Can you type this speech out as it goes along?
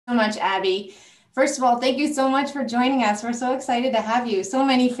much, Abby. First of all, thank you so much for joining us. We're so excited to have you. So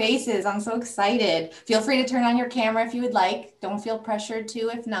many faces. I'm so excited. Feel free to turn on your camera if you would like. Don't feel pressured to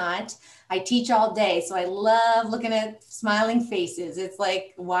if not. I teach all day, so I love looking at smiling faces. It's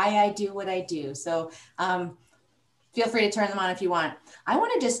like why I do what I do. So feel free to turn them on if you want. I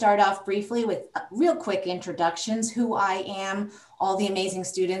wanted to start off briefly with real quick introductions, who I am, all the amazing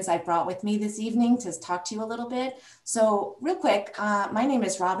students I brought with me this evening to talk to you a little bit. So real quick, my name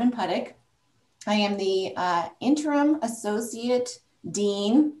is Robin Puttick. I am the Interim Associate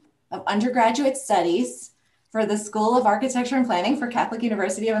Dean of Undergraduate Studies for the School of Architecture and Planning for Catholic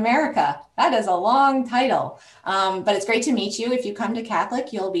University of America. That is a long title, but it's great to meet you. If you come to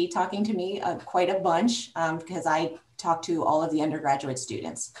Catholic, you'll be talking to me quite a bunch because I talk to all of the undergraduate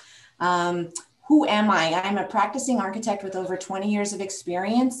students. Who am I? I'm a practicing architect with over 20 years of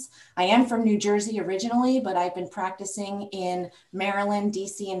experience. I am from New Jersey originally, but I've been practicing in Maryland,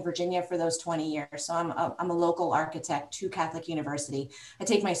 DC, and Virginia for those 20 years. So I'm a local architect to Catholic University. I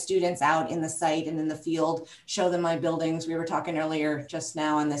take my students out in the site and in the field, show them my buildings. We were talking earlier just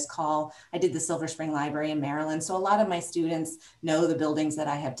now on this call. I did the Silver Spring Library in Maryland. So a lot of my students know the buildings that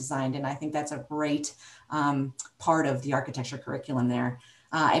I have designed, and I think that's a great part of the architecture curriculum there.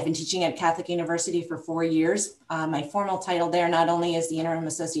 I've been teaching at Catholic University for 4 years. My formal title there not only is the Interim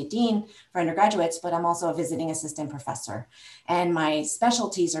Associate Dean for undergraduates, but I'm also a visiting assistant professor. And my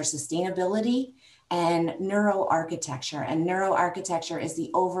specialties are sustainability and neuroarchitecture. And neuroarchitecture is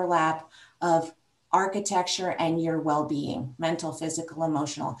the overlap of architecture and your well-being, mental, physical,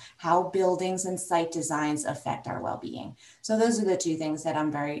 emotional, how buildings and site designs affect our well-being. So those are the two things that I'm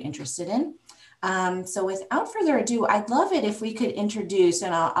very interested in. So without further ado, I'd love it if we could introduce,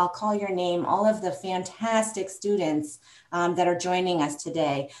 and I'll call your name, all of the fantastic students that are joining us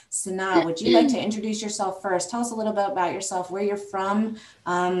today. Sana, would you like to introduce yourself first? Tell us a little bit about yourself, where you're from,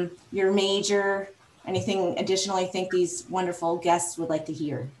 your major, anything additional you think these wonderful guests would like to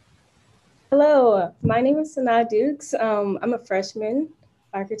hear. Hello, my name is Sana Dukes. I'm a freshman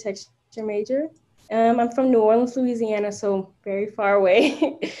architecture major. I'm from New Orleans, Louisiana, so very far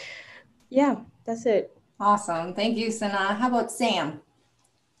away. Yeah, that's it. Awesome. Thank you, Sana. How about Sam?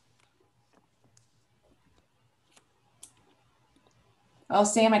 Oh,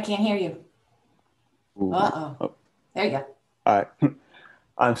 Sam, I can't hear you. Uh-oh. There you go. All right.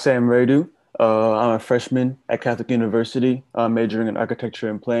 I'm Sam Radu. I'm a freshman at Catholic University, majoring in architecture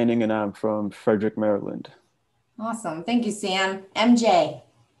and planning, and I'm from Frederick, Maryland. Awesome. Thank you, Sam. MJ.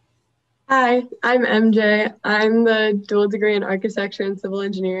 Hi, I'm MJ. I'm the dual degree in architecture and civil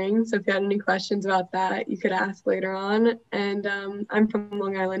engineering. So if you had any questions about that, you could ask later on. And I'm from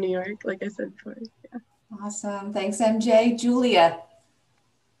Long Island, New York, like I said before. Yeah. Awesome. Thanks, MJ. Julia.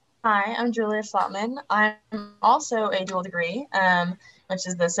 Hi, I'm Julia Slotman. I'm also a dual degree, which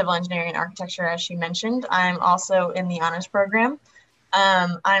is the civil engineering and architecture, as she mentioned. I'm also in the honors program.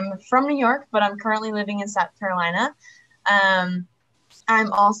 I'm from New York, but I'm currently living in South Carolina.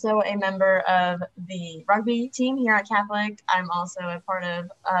 I'm also a member of the rugby team here at Catholic. I'm also a part of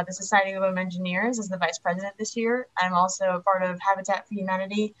the Society of Women Engineers as the vice president this year. I'm also a part of Habitat for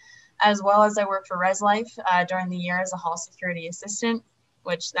Humanity, as well as I work for ResLife during the year as a hall security assistant,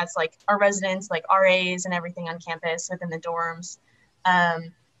 which that's like our residents, like RAs and everything on campus within the dorms.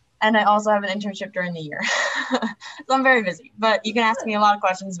 And I also have an internship during the year. So I'm very busy, but you can ask me a lot of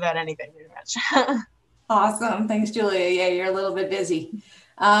questions about anything pretty much. Awesome. Thanks, Julia. Yeah, you're a little bit busy.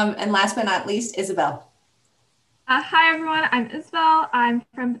 And last but not least, Isabel. Hi, everyone. I'm Isabel. I'm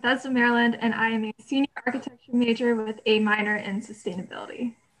from Bethesda, Maryland, and I am a senior architecture major with a minor in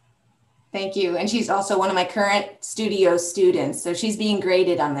sustainability. Thank you. And she's also one of my current studio students. So she's being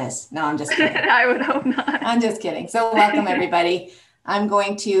graded on this. No, I'm just kidding. I would hope not. I'm just kidding. So welcome, everybody. I'm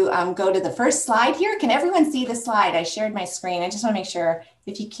going to go to the first slide here. Can everyone see the slide? I shared my screen. I just want to make sure.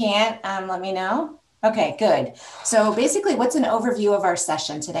 If you can't, let me know. Okay, good. So basically, what's an overview of our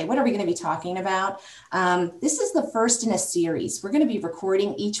session today? What are we going to be talking about? This is the first in a series. We're going to be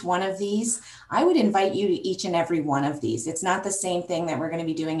recording each one of these. I would invite you to each and every one of these. It's not the same thing that we're going to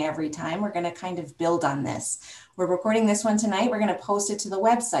be doing every time. We're going to kind of build on this. We're recording this one tonight. We're going to post it to the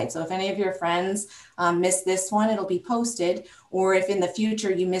website. So if any of your friends miss this one, it'll be posted. Or if in the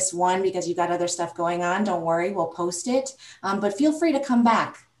future you miss one because you've got other stuff going on, don't worry, we'll post it. But feel free to come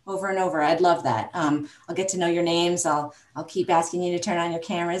back over and over. I'd love that. I'll get to know your names. I'll keep asking you to turn on your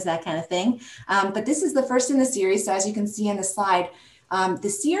cameras, that kind of thing. But this is the first in the series. So as you can see in the slide, the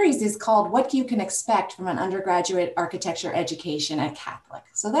series is called What You Can Expect from an Undergraduate Architecture Education at Catholic.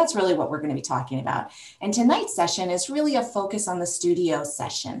 So that's really what we're going to be talking about. And tonight's session is really a focus on the studio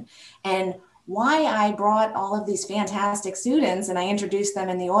session. And why I brought all of these fantastic students and I introduced them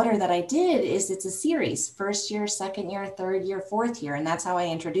in the order that I did is it's a series, first year, second year, third year, fourth year, and that's how I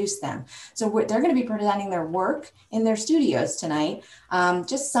introduced them. So they're going to be presenting their work in their studios tonight,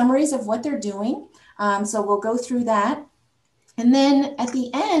 just summaries of what they're doing. So we'll go through that. And then at the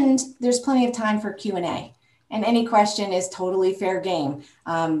end, there's plenty of time for Q&A. And any question is totally fair game.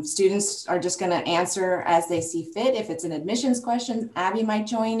 Students are just going to answer as they see fit. If it's an admissions question, Abby might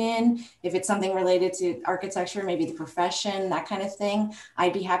join in. If it's something related to architecture, maybe the profession, that kind of thing,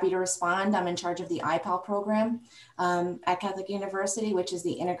 I'd be happy to respond. I'm in charge of the IPAL program at Catholic University, which is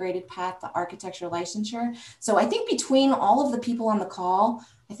the Integrated Path to Architecture Licensure. So I think between all of the people on the call,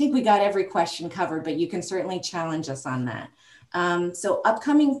 I think we got every question covered, but you can certainly challenge us on that. So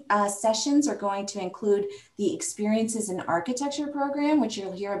upcoming sessions are going to include the Experiences in Architecture program, which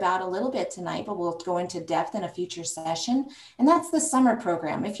you'll hear about a little bit tonight, but we'll go into depth in a future session. And that's the summer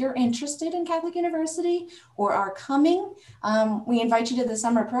program. If you're interested in Catholic University or are coming, we invite you to the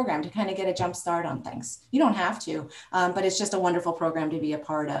summer program to kind of get a jump start on things. You don't have to, but it's just a wonderful program to be a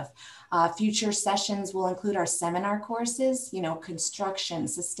part of. Future sessions will include our seminar courses, construction,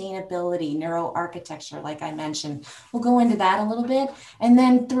 sustainability, neuroarchitecture, like I mentioned. We'll go into that a little bit. And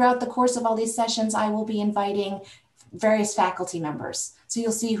then throughout the course of all these sessions, I will be inviting various faculty members. So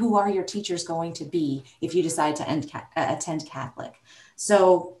you'll see who are your teachers going to be if you decide to attend Catholic.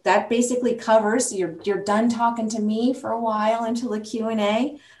 So that basically covers, you're done talking to me for a while until the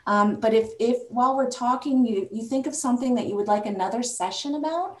Q&A. But if while we're talking, you think of something that you would like another session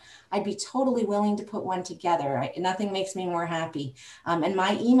about, I'd be totally willing to put one together. Nothing makes me more happy. And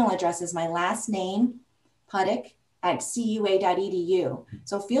my email address is my last name, puttick@cua.edu.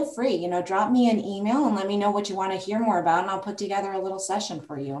 So feel free, drop me an email and let me know what you want to hear more about, and I'll put together a little session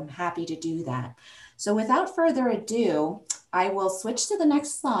for you. I'm happy to do that. So without further ado, I will switch to the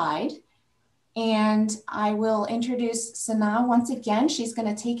next slide and I will introduce Sana once again. She's going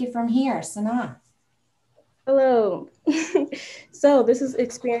to take it from here. Sana. Hello. So this is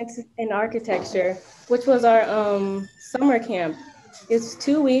Experience in Architecture, which was our summer camp. It's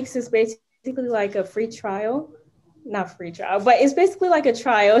 2 weeks. It's basically like a free trial. Not free trial, but it's basically like a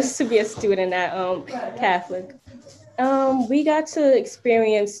trial to be a student at Catholic. We got to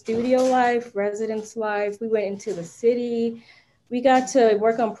experience studio life, residence life. We went into the city. We got to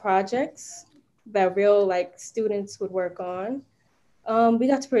work on projects that real students would work on. We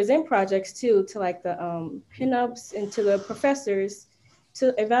got to present projects too, to the pinups and to the professors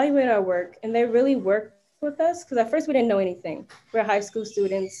to evaluate our work. And they really worked with us because at first we didn't know anything. We're high school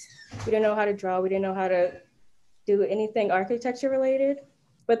students. We didn't know how to draw. We didn't know how to do anything architecture related,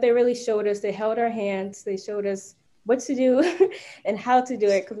 but they really showed us, they held our hands. They showed us what to do and how to do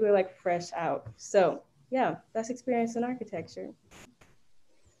it because we were fresh out. So yeah, that's Experience in Architecture.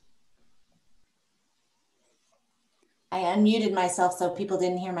 I unmuted myself so people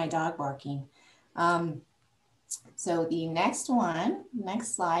didn't hear my dog barking. So the next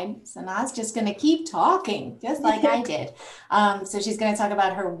slide, Sana's just going to keep talking, just like I did. So she's going to talk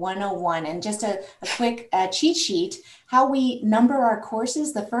about her 101 and just a quick cheat sheet, how we number our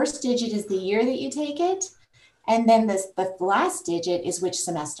courses. The first digit is the year that you take it. And then the last digit is which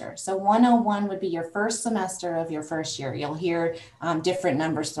semester. So 101 would be your first semester of your first year. You'll hear different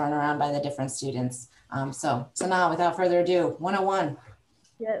numbers thrown around by the different students. So now, without further ado, 101.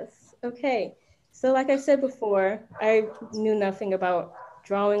 Yes, okay. So like I said before, I knew nothing about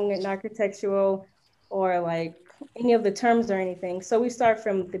drawing and architectural or any of the terms or anything. So we start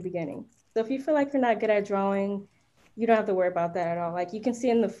from the beginning. So if you feel like you're not good at drawing, you don't have to worry about that at all. You can see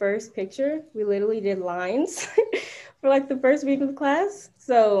in the first picture, we literally did lines for the first week of class.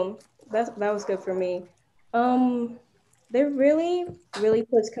 So that was good for me. They really, really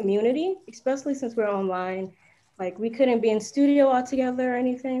push community, especially since we're online. We couldn't be in studio all together or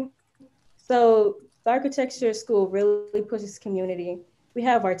anything. So the architecture school really pushes community. We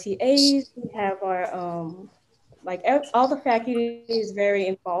have our TAs, we have our, all the faculty is very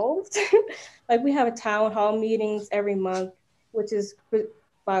involved. We have a town hall meetings every month, which is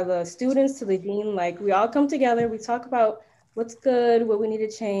by the students to the dean. We all come together, we talk about what's good, what we need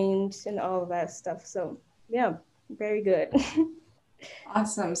to change, and all of that stuff. So yeah, very good.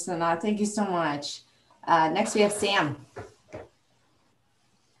 Awesome, Sana. Thank you so much. Next, we have Sam.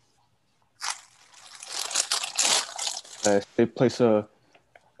 They place a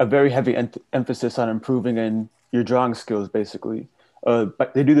very heavy emphasis on improving in your drawing skills, basically.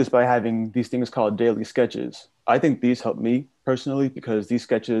 But they do this by having these things called daily sketches. I think these help me personally because these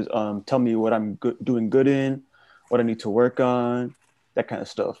sketches tell me what I'm doing good in, what I need to work on, that kind of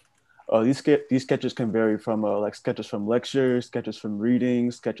stuff. These sketches can vary from sketches from lectures, sketches from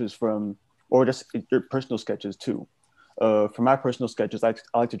readings, sketches from or just your personal sketches too. For my personal sketches, I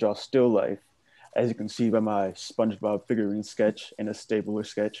like to draw still life, as you can see by my SpongeBob figurine sketch and a Stabler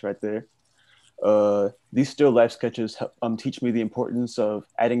sketch right there. These still life sketches teach me the importance of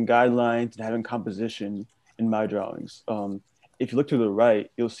adding guidelines and having composition in my drawings. If you look to the right,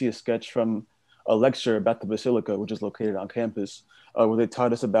 you'll see a sketch from a lecture about the Basilica, which is located on campus, where they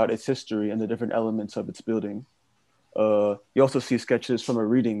taught us about its history and the different elements of its building. You also see sketches from a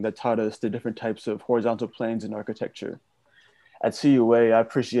reading that taught us the different types of horizontal planes in architecture. At CUA, I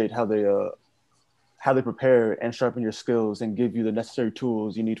appreciate how they prepare and sharpen your skills and give you the necessary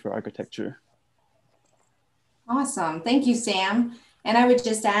tools you need for architecture. Awesome. Thank you, Sam. And I would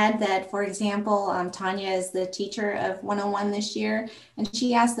just add that, for example, Tanya is the teacher of 101 this year, and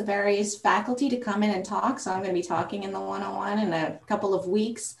she asked the various faculty to come in and talk. So I'm going to be talking in the 101 in a couple of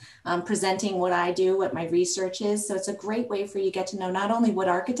weeks, presenting what I do, what my research is. So it's a great way for you to get to know not only what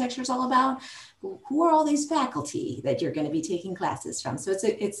architecture is all about, but who are all these faculty that you're going to be taking classes from. So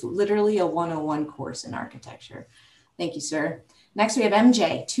it's literally a 101 course in architecture. Thank you, sir. Next, we have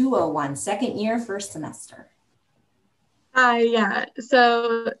MJ, 201, second year, first semester. Hi, yeah.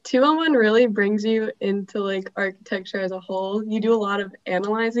 So 201 really brings you into like architecture as a whole. You do a lot of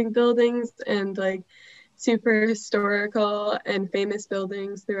analyzing buildings and like super historical and famous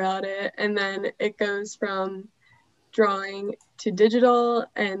buildings throughout it. And then it goes from drawing to digital,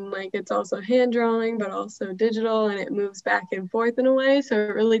 and like it's also hand drawing, but also digital, and it moves back and forth in a way. So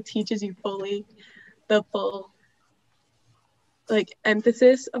it really teaches you fully the full like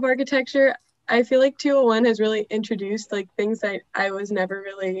emphasis of architecture. I feel like 201 has really introduced like things that I was never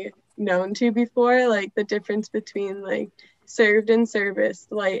really known to before, like the difference between like served and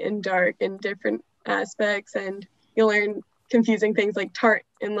serviced, light and dark, and different aspects. And you'll learn confusing things like tart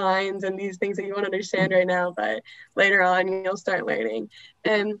and lines and these things that you won't understand right now, but later on you'll start learning.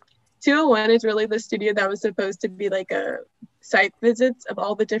 And 201 is really the studio that was supposed to be like a site visits of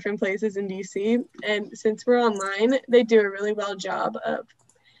all the different places in DC. And since we're online, they do a really well job of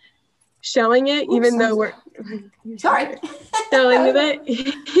showing it, even though we're sorry showing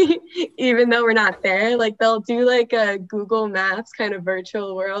it even though we're not there. Like they'll do like a Google Maps kind of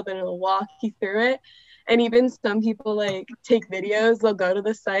virtual world, and it'll walk you through it. And even some people like take videos. They'll go to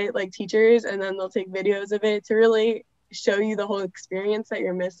the site, like teachers, and then they'll take videos of it to really show you the whole experience that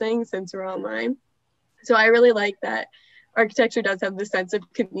you're missing since we're online. So I really like that architecture does have this sense of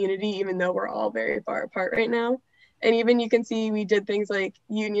community, even though we're all very far apart right now. And even you can see we did things like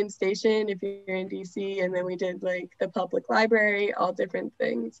Union Station if you're in DC, and then we did like the public library, all different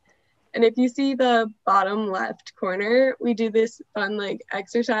things. And if you see the bottom left corner, we do this fun like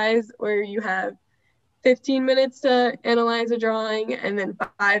exercise where you have 15 minutes to analyze a drawing, and then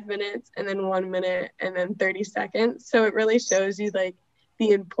 5 minutes, and then 1 minute, and then 30 seconds. So it really shows you like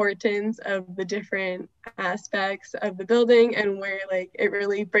the importance of the different aspects of the building, and where like it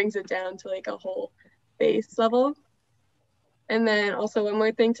really brings it down to like a whole base level. And then also one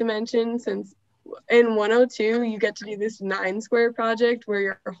more thing to mention, since in 102, you get to do this 9 square project where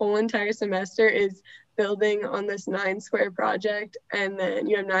your whole entire semester is building on this 9 square project. And then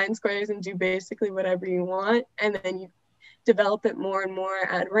you have 9 squares and do basically whatever you want. And then you develop it more and more,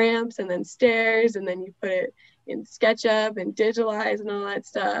 add ramps and then stairs, and then you put it in SketchUp and digitalize and all that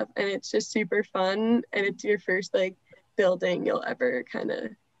stuff. And it's just super fun. And it's your first like building you'll ever kind of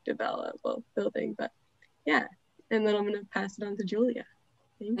develop. Well, building, but yeah. And then I'm going to pass it on to Julia.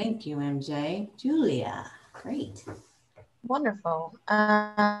 Thank you, MJ. Julia, great. Wonderful.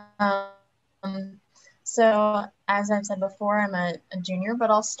 So as I've said before, I'm a junior,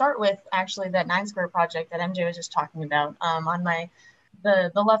 but I'll start with actually that 9 square project that MJ was just talking about. On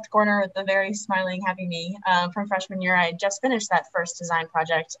the left corner with the very smiling happy me from freshman year, I just finished that first design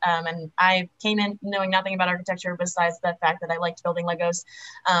project. And I came in knowing nothing about architecture besides the fact that I liked building Legos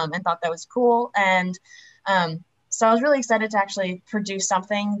and thought that was cool. And so I was really excited to actually produce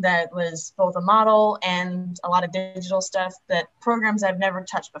something that was both a model and a lot of digital stuff, that programs I've never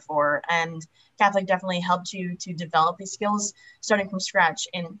touched before. And Catholic definitely helped you to develop these skills starting from scratch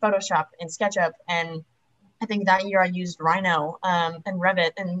in Photoshop and SketchUp. And I think that year I used Rhino and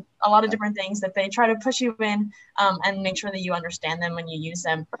Revit and a lot of different things that they try to push you in and make sure that you understand them when you use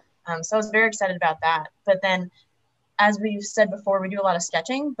them. So I was very excited about that. But then, as we've said before, we do a lot of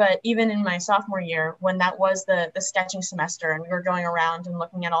sketching, but even in my sophomore year, when that was the sketching semester and we were going around and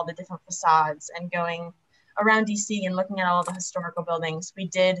looking at all the different facades and going around DC and looking at all the historical buildings, we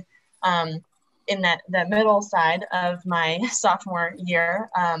did in that middle side of my sophomore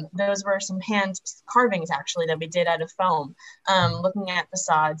year, those were some hand carvings actually that we did out of foam, looking at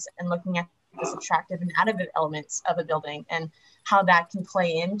facades and looking at the subtractive and additive elements of a building. And how that can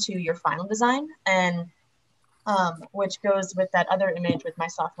play into your final design, and which goes with that other image with my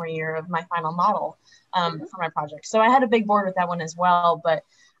sophomore year of my final model for my project. So I had a big board with that one as well, but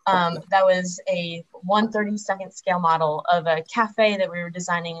that was a 1/32nd scale model of a cafe that we were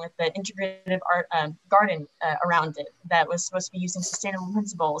designing with the integrative art garden around it that was supposed to be using sustainable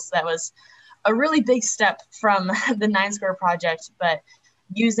principles. That was a really big step from the 9 Square project, but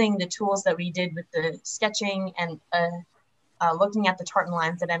using the tools that we did with the sketching and looking at the tartan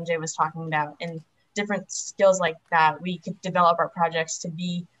lines that MJ was talking about and different skills like that, we could develop our projects to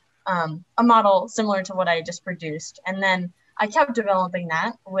be a model similar to what I just produced. And then I kept developing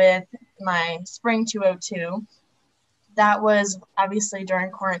that with my Spring 202. That was obviously during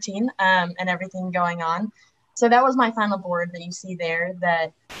quarantine and everything going on. So that was my final board that you see there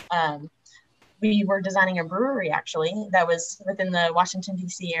that we were designing a brewery actually that was within the Washington,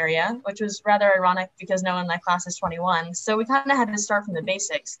 D.C. area, which was rather ironic because no one in my class is 21. So we kind of had to start from the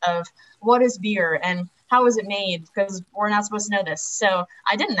basics of what is beer and how is it made, because we're not supposed to know this. So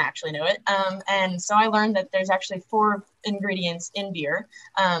I didn't actually know it. And so I learned that there's actually 4 ingredients in beer,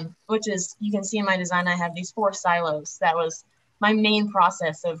 which is, you can see in my design, I have these 4 silos. That was my main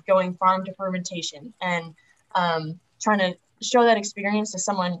process of going farm to fermentation and trying to show that experience to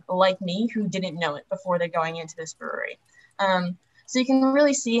someone like me who didn't know it before they're going into this brewery. So you can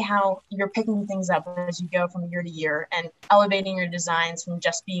really see how you're picking things up as you go from year to year and elevating your designs from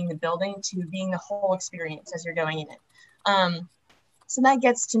just being the building to being the whole experience as you're going in it. So that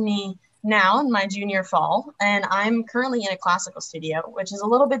gets to me now in my junior fall, and I'm currently in a classical studio, which is a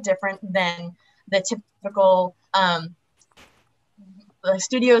little bit different than the typical the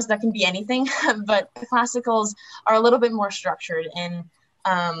studios that can be anything, but the classicals are a little bit more structured, and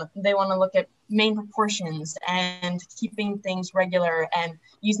they want to look at main proportions and keeping things regular and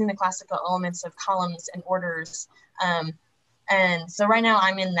using the classical elements of columns and orders. And so right now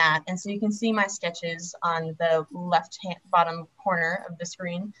I'm in that. And so you can see my sketches on the left hand bottom corner of the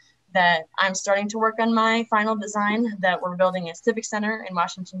screen that I'm starting to work on my final design, that we're building a civic center in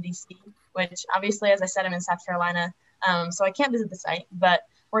Washington, D.C., which obviously, as I said, I'm in South Carolina. So I can't visit the site, but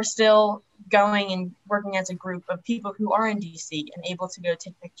we're still going and working as a group of people who are in DC and able to go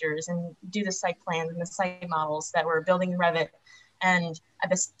take pictures and do the site plans and the site models that we're building in Revit. And at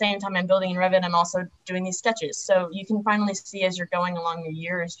the same time I'm building in Revit, I'm also doing these sketches. So you can finally see as you're going along your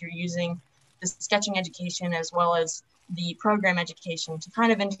years, you're using the sketching education as well as the program education to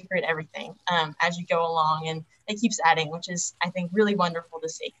kind of integrate everything as you go along. And it keeps adding, which is, I think, really wonderful to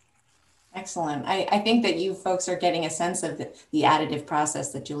see. Excellent. I think that you folks are getting a sense of the additive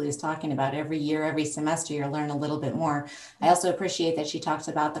process that Julie is talking about. Every year, every semester, you'll learn a little bit more. I also appreciate that she talks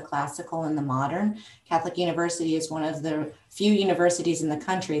about the classical and the modern. Catholic University is one of the few universities in the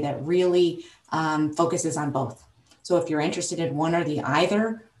country that really focuses on both. So if you're interested in one or the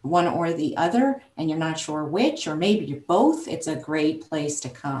other, and you're not sure which, or maybe you're both, it's a great place to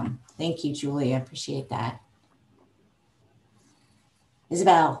come. Thank you, Julie. I appreciate that.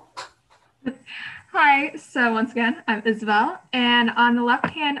 Isabel. Hi, so once again, I'm Isabel, and on the left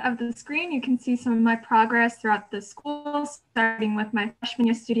hand of the screen, you can see some of my progress throughout the school, starting with my freshman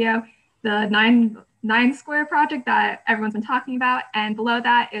year studio, the 9 Square project that everyone's been talking about, and below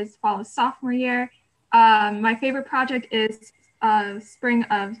that is fall of sophomore year. My favorite project is spring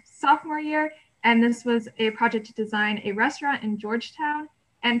of sophomore year, and this was a project to design a restaurant in Georgetown,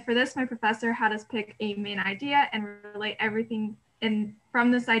 and for this, my professor had us pick a main idea and relate everything from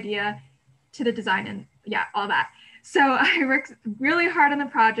this idea to the design and all that. So I worked really hard on the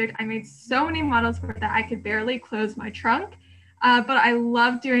project. I made so many models for it that I could barely close my trunk, but I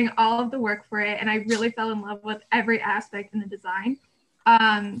loved doing all of the work for it, and I really fell in love with every aspect in the design.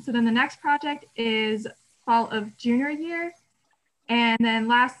 So then the next project is fall of junior year. And then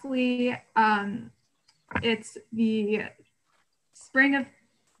lastly, it's the spring of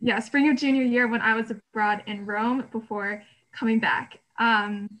junior year when I was abroad in Rome before coming back.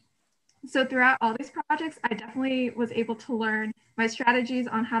 So throughout all these projects, I definitely was able to learn my strategies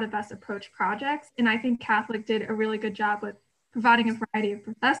on how to best approach projects. And I think Catholic did a really good job with providing a variety of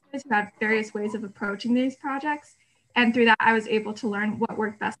professors who had various ways of approaching these projects. And through that, I was able to learn what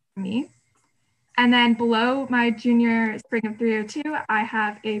worked best for me. And then below my junior spring of 302, I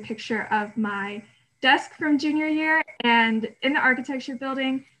have a picture of my desk from junior year. And in the architecture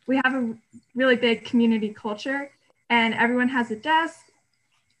building, we have a really big community culture, and everyone has a desk.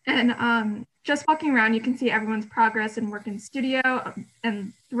 And just walking around, you can see everyone's progress and work in studio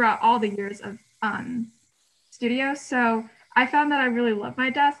and throughout all the years of studio. So I found that I really love my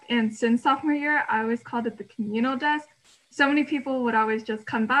desk. And since sophomore year, I always called it the communal desk. So many people would always just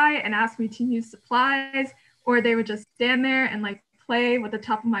come by and ask me to use supplies, or they would just stand there and like play with the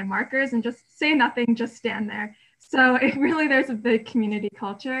top of my markers and just say nothing, just stand there. So it really, there's a big community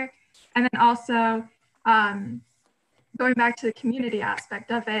culture. And then also going back to the community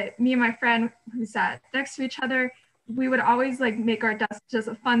aspect of it, me and my friend who sat next to each other, we would always like make our desk just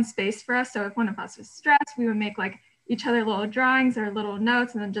a fun space for us. So if one of us was stressed, we would make like each other little drawings or little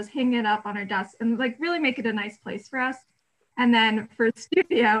notes and then just hang it up on our desk and like really make it a nice place for us. And then for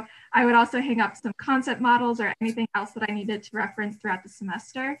studio, I would also hang up some concept models or anything else that I needed to reference throughout the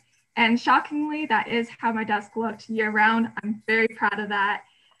semester. And shockingly, that is how my desk looked year round. I'm very proud of that.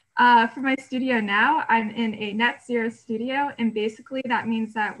 For my studio now, I'm in a net zero studio. And basically that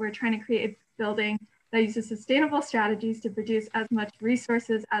means that we're trying to create a building that uses sustainable strategies to produce as much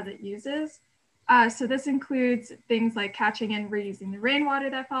resources as it uses. So this includes things like catching and reusing the rainwater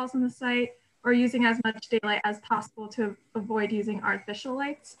that falls on the site, or using as much daylight as possible to avoid using artificial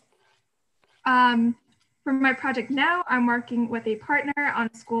lights. For my project now, I'm working with a partner on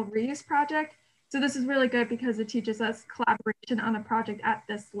a school reuse project. So this is really good because it teaches us collaboration on a project at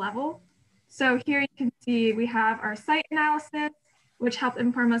this level. So here you can see we have our site analysis, which helped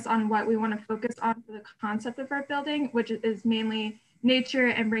inform us on what we want to focus on for the concept of our building, which is mainly nature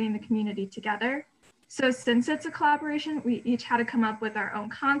and bringing the community together. So since it's a collaboration, we each had to come up with our own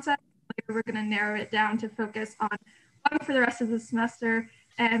concept. We're going to narrow it down to focus on one for the rest of the semester,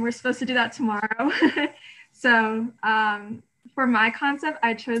 and we're supposed to do that tomorrow. So for my concept,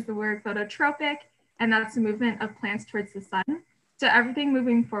 I chose the word phototropic, and that's the movement of plants towards the sun. So everything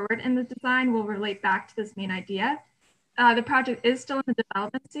moving forward in the design will relate back to this main idea. The project is still in the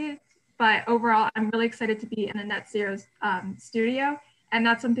development stage, but overall, I'm really excited to be in a net zero studio, and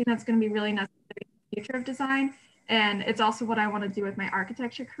that's something that's going to be really necessary in the future of design. And it's also what I want to do with my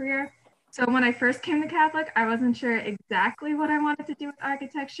architecture career. So when I first came to Catholic, I wasn't sure exactly what I wanted to do with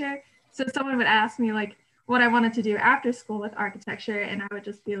architecture. So someone would ask me like what I wanted to do after school with architecture, and I would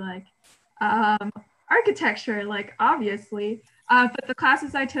just be like, architecture, like obviously. But the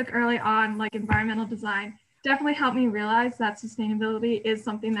classes I took early on, like environmental design, definitely helped me realize that sustainability is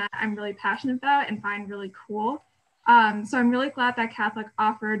something that I'm really passionate about and find really cool. So I'm really glad that Catholic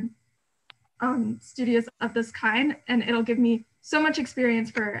offered studios of this kind, and it'll give me so much experience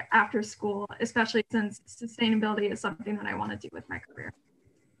for after school, especially since sustainability is something that I want to do with my career.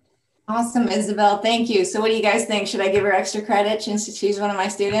 Awesome, Isabel. Thank you. So what do you guys think? Should I give her extra credit since she's one of my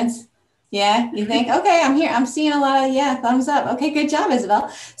students? Yeah, you think? Okay, I'm here. I'm seeing a lot of, yeah, thumbs up. Okay, good job,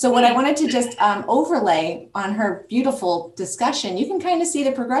 Isabel. So what I wanted to just overlay on her beautiful discussion, you can kind of see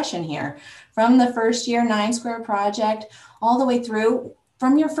the progression here from the first year 9 Square project all the way through.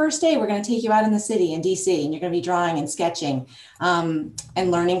 From your first day, we're going to take you out in the city in DC, and you're going to be drawing and sketching and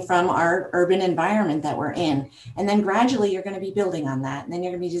learning from our urban environment that we're in. And then gradually you're going to be building on that. And then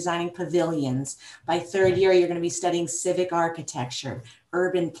you're going to be designing pavilions. By 3rd year, you're going to be studying civic architecture,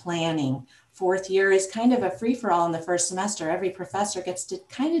 urban planning. 4th year is kind of a free-for-all in the first semester. Every professor gets to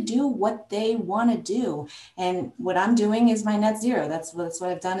kind of do what they want to do. And what I'm doing is my net zero. That's what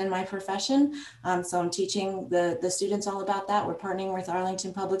I've done in my profession. So I'm teaching the students all about that. We're partnering with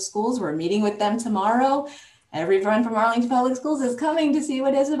Arlington Public Schools. We're meeting with them tomorrow. Everyone from Arlington Public Schools is coming to see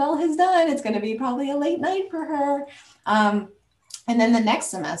what Isabel has done. It's going to be probably a late night for her. And then the next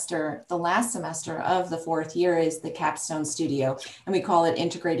semester, the last semester of the 4th year, is the capstone studio, and we call it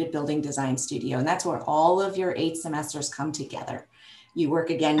Integrated Building Design Studio. And that's where all of your 8 semesters come together. You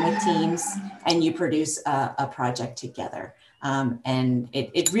work again with teams and you produce a project together. And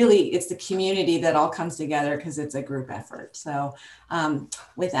it's the community that all comes together because it's a group effort. So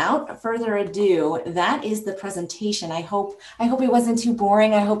without further ado, that is the presentation. I hope it wasn't too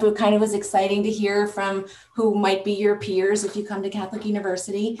boring. I hope it kind of was exciting to hear from who might be your peers if you come to Catholic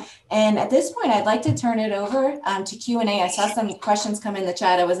University. And at this point, I'd like to turn it over to Q&A. I saw some questions come in the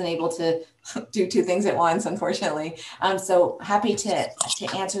chat. I wasn't able to do 2 things at once, unfortunately. So happy to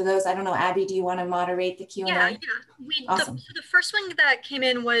answer those. I don't know, Abby, do you want to moderate the Q&A? Yeah. Awesome. So the first one that came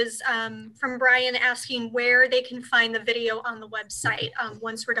in was from Brian asking where they can find the video on the website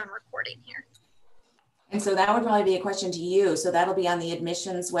once we're done recording here. And so that would probably be a question to you. So that'll be on the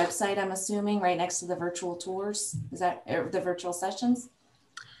admissions website, I'm assuming, right next to the virtual tours. Is that the virtual sessions?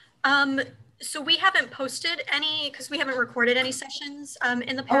 So we haven't posted any because we haven't recorded any sessions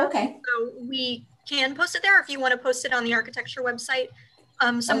in the past. Oh, okay. So we can post it there if you want to post it on the architecture website.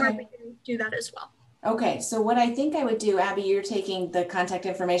 Somewhere Okay. we can do that as well. Okay, so what I think I would do, Abby, you're taking the contact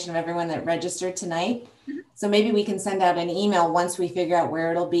information of everyone that registered tonight. Mm-hmm. So maybe we can send out an email once we figure out where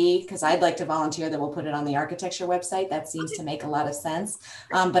it'll be, because I'd like to volunteer that we'll put it on the architecture website. That seems to make a lot of sense.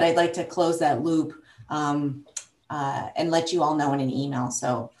 But I'd like to close that loop and let you all know in an email.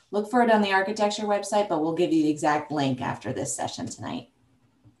 So Look for it on the architecture website, but we'll give you the exact link after this session tonight.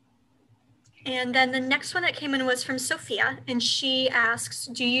 And then the next one that came in was from Sophia, and she asks,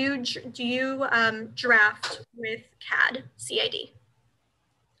 do you draft with CAD, CAD?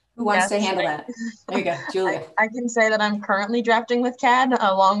 Who wants to Yes. handle that? There you go, Julia. I can say that I'm currently drafting with CAD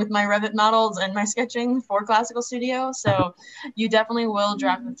along with my Revit models and my sketching for Classical Studio. So you definitely will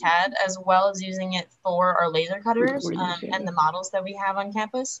draft with CAD as well as using it for our laser cutters and the models that we have on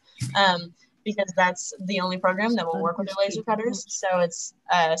campus. Because that's the only program that will work with your laser cutters. So it's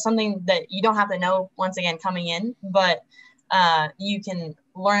something that you don't have to know once again coming in, but you can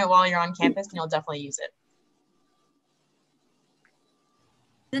learn it while you're on campus and you'll definitely use it.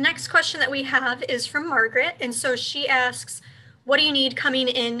 The next question that we have is from Margaret. And so she asks, what do you need coming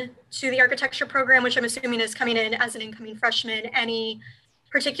in to the architecture program, which I'm assuming is coming in as an incoming freshman, any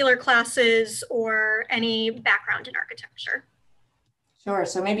particular classes or any background in architecture? Sure.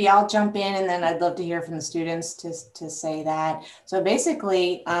 So maybe I'll jump in and then I'd love to hear from the students to say that. So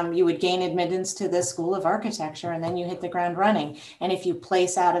basically, you would gain admittance to the School of Architecture and then you hit the ground running. And if you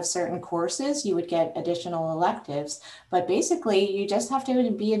place out of certain courses, you would get additional electives. But basically, you just have to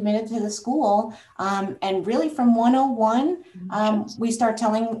be admitted to the school. And really from 101, we start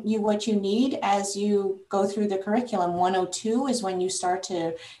telling you what you need as you go through the curriculum. 102 is when you start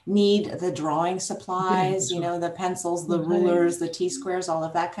to need the drawing supplies, you know, the pencils, the rulers, the T-squares, all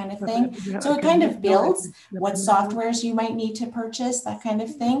of that kind of thing. So it kind of builds what softwares you might need to purchase, that kind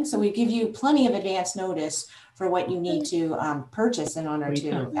of thing. So we give you plenty of advance notice for what you need to purchase in order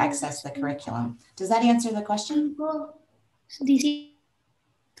to access the curriculum. Does that answer the question? Do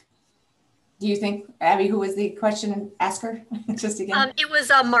you think, Abby, who was the question asker? Just again. It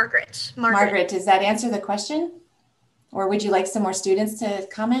was Margaret. Margaret, does that answer the question? Or would you like some more students to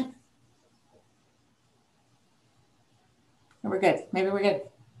comment? We're good. Maybe we're good.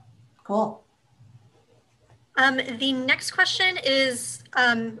 Cool. The next question is,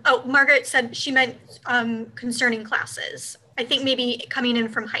 Margaret said she meant concerning classes. I think maybe coming in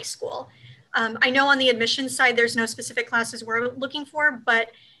from high school. I know on the admissions side, there's no specific classes we're looking for, but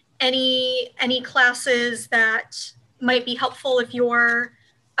any classes that might be helpful if you're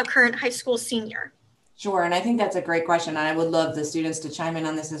a current high school senior. Sure, and I think that's a great question. And I would love the students to chime in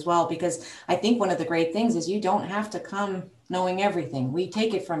on this as well, because I think one of the great things is you don't have to come knowing everything. We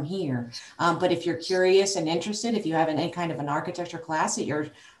take it from here. But if you're curious and interested, if you have any kind of an architecture class at your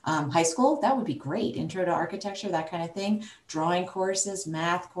high school, that would be great. Intro to architecture, that kind of thing. Drawing courses,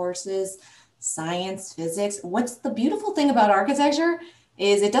 math courses, science, physics. What's the beautiful thing about architecture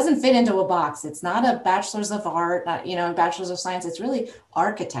is it doesn't fit into a box. It's not a bachelor's of art, bachelor's of science. It's really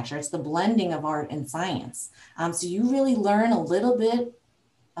architecture. It's the blending of art and science. So you really learn a little bit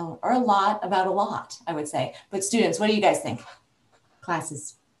or a lot about a lot, I would say. But students, what do you guys think?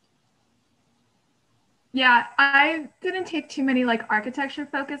 Classes. Yeah, I didn't take too many like architecture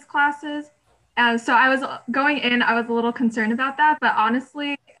focused classes. So I was going in, I was a little concerned about that, but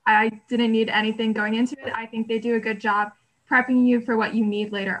honestly, I didn't need anything going into it. I think they do a good job prepping you for what you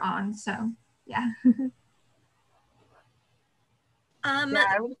need later on. So yeah. I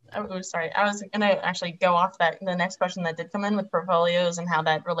was going to actually go off the next question that did come in with portfolios and how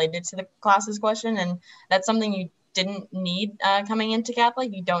that related to the classes question. And that's something you didn't need coming into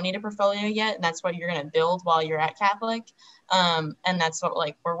Catholic. You don't need a portfolio yet. And that's what you're going to build while you're at Catholic. And that's what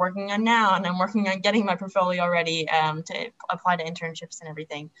we're working on now. And I'm working on getting my portfolio ready to apply to internships and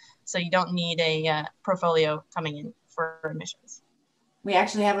everything. So you don't need a portfolio coming in for admissions. We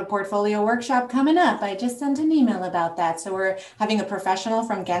actually have a portfolio workshop coming up. I just sent an email about that. So we're having a professional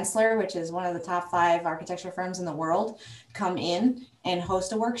from Gensler, which is one of the top 5 architecture firms in the world, come in and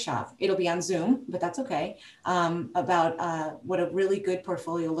host a workshop. It'll be on Zoom, but that's okay, about what a really good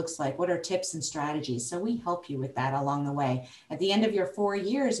portfolio looks like. What are tips and strategies? So we help you with that along the way. At the end of your 4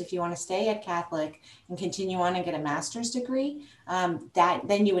 years, if you want to stay at Catholic and continue on and get a master's degree,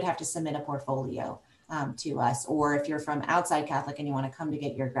 then you would have to submit a portfolio to us. Or if you're from outside Catholic and you want to come to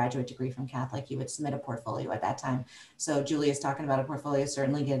get your graduate degree from Catholic, you would submit a portfolio at that time. So Julia's talking about a portfolio,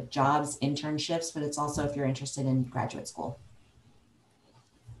 certainly get jobs, internships, but it's also if you're interested in graduate school.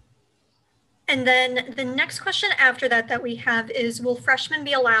 And then the next question after that we have is, will freshmen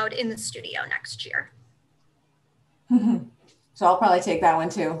be allowed in the studio next year? So I'll probably take that one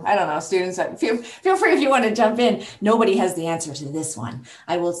too. I don't know, students, feel free if you want to jump in. Nobody has the answer to this one.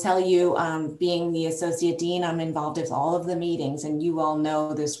 I will tell you, being the associate dean, I'm involved with all of the meetings, and you all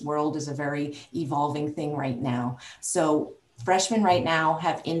know this world is a very evolving thing right now. So freshmen right now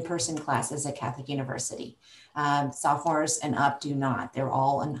have in-person classes at Catholic University. Sophomores and up do not. They're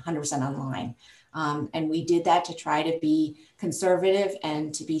all 100% online. And we did that to try to be conservative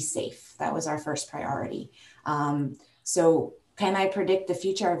and to be safe. That was our first priority. So can I predict the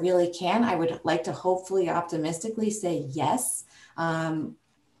future? I really can. I would like to hopefully optimistically say yes. I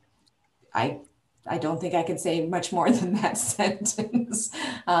don't think I can say much more than that sentence.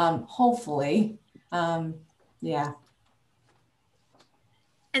 Hopefully, yeah.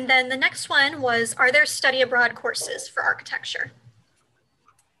 And then the next one was, are there study abroad courses for architecture?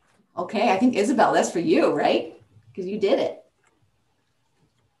 Okay, I think Isabel, that's for you, right? Because you did it.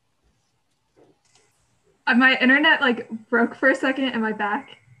 My internet like broke for a second. Am I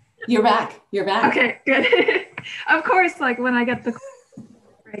back? You're back. You're back. Okay, good. Of course, like when I get the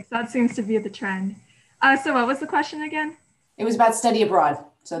breaks, that seems to be the trend. So what was the question again? It was about study abroad.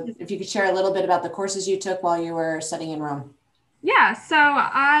 So if you could share a little bit about the courses you took while you were studying in Rome. Yeah, so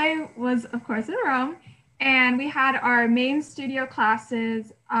I was, of course, in Rome, and we had our main studio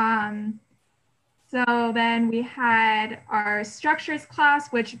classes. So then we had our structures class,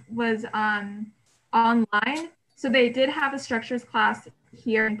 which was online. So they did have a structures class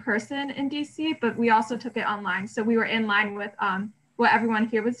here in person in DC, but we also took it online. So we were in line with what everyone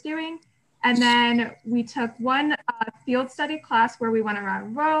here was doing. And then we took one field study class where we went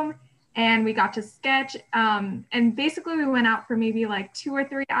around Rome and we got to sketch. And basically we went out for maybe like 2 or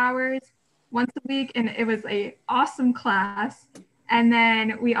 3 hours once a week. And it was an awesome class. And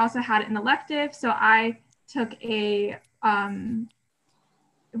then we also had an elective. So I took a,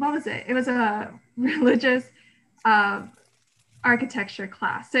 what was it? It was a religious architecture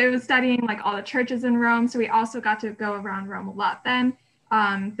class. So it was studying like all the churches in Rome. So we also got to go around Rome a lot then,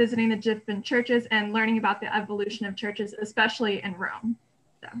 visiting the different churches and learning about the evolution of churches, especially in Rome.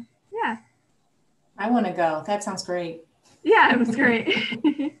 So yeah. I want to go. That sounds great. Yeah, it was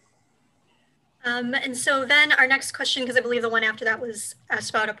great. And so then our next question, because I believe the one after that was asked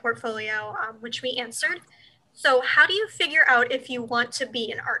about a portfolio, which we answered. So how do you figure out if you want to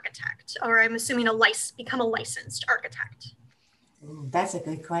be an architect, or I'm assuming become a licensed architect? Ooh, that's a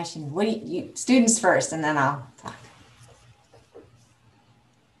good question. What do you students first, and then I'll talk.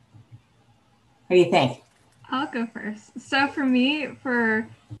 What do you think? I'll go first. So for me,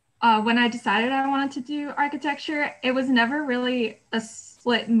 when I decided I wanted to do architecture, it was never really a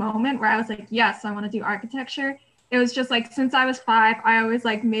split moment where I was like, yes, I want to do architecture. It was just like, since I was 5, I always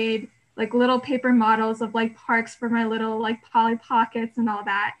like made like little paper models of like parks for my little like Polly Pockets and all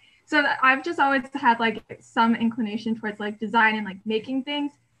that. So I've just always had like some inclination towards like design and like making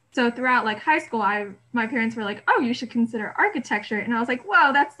things. So throughout like high school, my parents were like, oh, you should consider architecture. And I was like,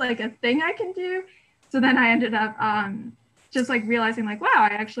 whoa, that's like a thing I can do. So then I ended up just like realizing like, wow, I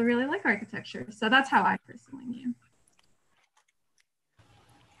actually really like architecture. So that's how I personally knew.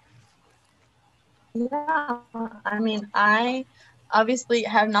 Yeah, I mean, I obviously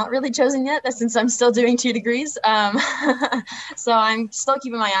have not really chosen yet since I'm still doing 2 degrees. So I'm still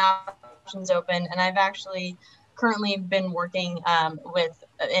keeping my options open, and I've actually currently been working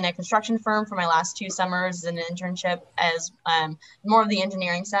in a construction firm for my last 2 summers as an internship as more of the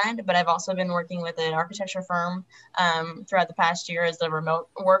engineering side, but I've also been working with an architecture firm throughout the past year as a remote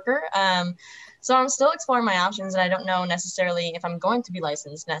worker. So I'm still exploring my options, and I don't know necessarily if I'm going to be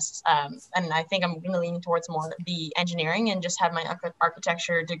licensed. And I think I'm going to lean towards more the engineering and just have my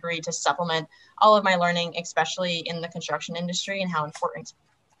architecture degree to supplement all of my learning, especially in the construction industry, and how important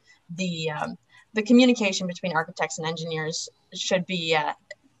the communication between architects and engineers should be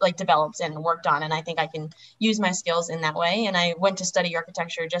like developed and worked on. And I think I can use my skills in that way. And I went to study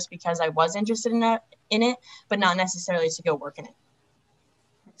architecture just because I was interested in it, but not necessarily to go work in it.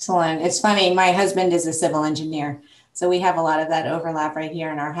 Excellent. It's funny, my husband is a civil engineer, so we have a lot of that overlap right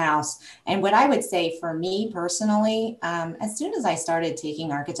here in our house. And what I would say for me personally, as soon as I started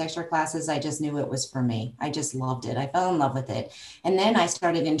taking architecture classes, I just knew it was for me. I just loved it. I fell in love with it. And then I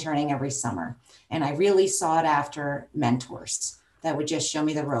started interning every summer, and I really sought after mentors that would just show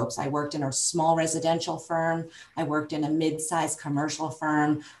me the ropes. I worked in a small residential firm. I worked in a mid-sized commercial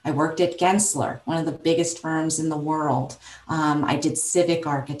firm. I worked at Gensler, one of the biggest firms in the world. I did civic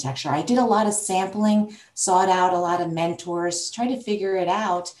architecture. I did a lot of sampling, sought out a lot of mentors, tried to figure it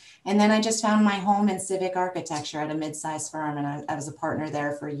out. And then I just found my home in civic architecture at a mid-sized firm, and I was a partner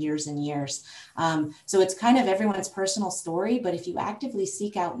there for years and years. So it's kind of everyone's personal story, but if you actively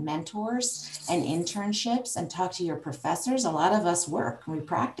seek out mentors and internships and talk to your professors, a lot of us work, we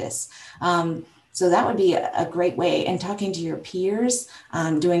practice. So that would be a great way. And talking to your peers,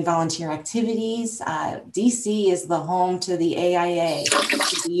 doing volunteer activities. DC is the home to the AIA,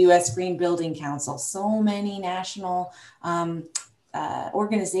 to the US Green Building Council. So many national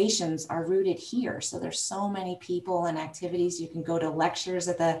organizations are rooted here. So there's so many people and activities. You can go to lectures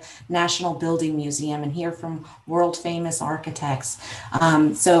at the National Building Museum and hear from world famous architects.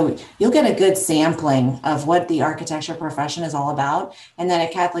 So you'll get a good sampling of what the architecture profession is all about. And then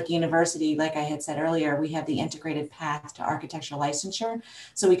at Catholic University, like I had said earlier, we have the integrated path to architecture licensure.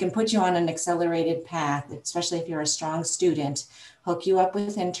 So we can put you on an accelerated path, especially if you're a strong student, hook you up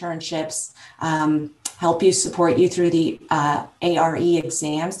with internships, help you, support you through the ARE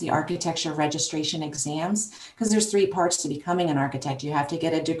exams, the architecture registration exams, because there's 3 parts to becoming an architect. You have to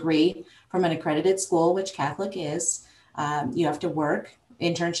get a degree from an accredited school, which Catholic is. You have to work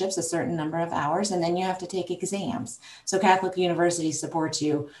internships a certain number of hours, and then you have to take exams. So Catholic University supports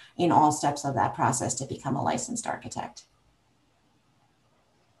you in all steps of that process to become a licensed architect.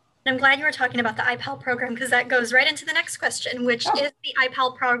 I'm glad you were talking about the IPAL program, because that goes right into the next question, which is the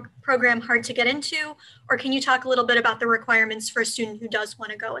IPAL program hard to get into? Or can you talk a little bit about the requirements for a student who does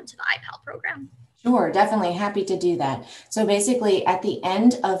want to go into the IPAL program? Sure, definitely happy to do that. So basically at the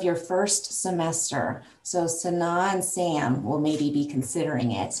end of your first semester, so Sana and Sam will maybe be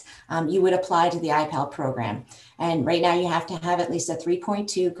considering it, you would apply to the IPAL program. And right now you have to have at least a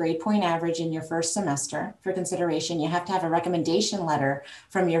 3.2 grade point average in your first semester for consideration. You have to have a recommendation letter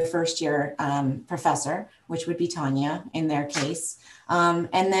from your first year professor, which would be Tanya in their case. And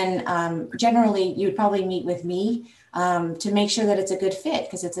then generally you would probably meet with me to make sure that it's a good fit,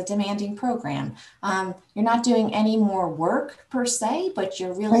 because it's a demanding program. You're not doing any more work per se, but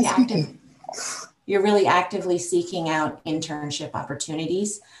you're really actively seeking out internship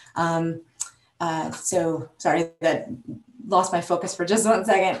opportunities. So sorry, that lost my focus for just 1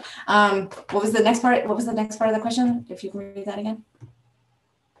 second. What was the next part? What was the next part of the question? If you can read that again.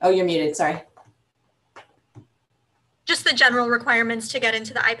 Oh, you're muted, sorry. Just the requirements to get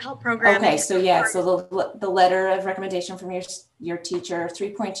into the IPAL program. Okay, so yeah, so the letter of recommendation from your teacher,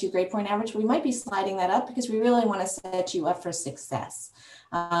 3.2 grade point average, we might be sliding that up because we really want to set you up for success.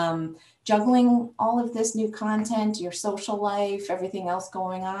 Juggling all of this new content, your social life, everything else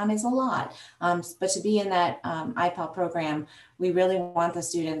going on is a lot. But to be in that IPAL program, we really want the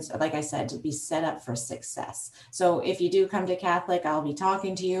students, like I said, to be set up for success. So if you do come to Catholic, I'll be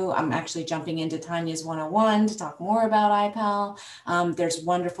talking to you. I'm actually jumping into Tanya's 101 to talk more about IPAL. There's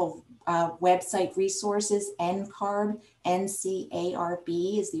wonderful website resources. NCARB,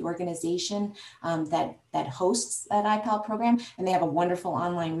 NCARB is the organization that hosts that IPAL program, and they have a wonderful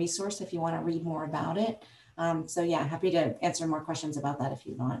online resource if you want to read more about it. So yeah, happy to answer more questions about that if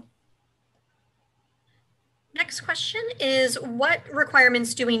you want. Next question is, what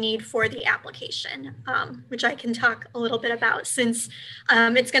requirements do we need for the application? Which I can talk a little bit about, since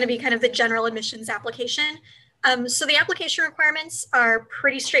it's going to be kind of the general admissions application. So the application requirements are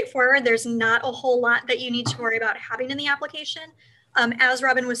pretty straightforward. There's not a whole lot that you need to worry about having in the application. As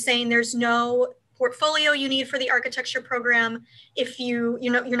Robin was saying, there's no portfolio you need for the architecture program. If you're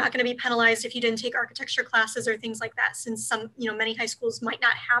not going to be penalized if you didn't take architecture classes or things like that, since many high schools might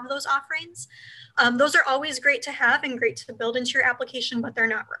not have those offerings. Those are always great to have and great to build into your application, but they're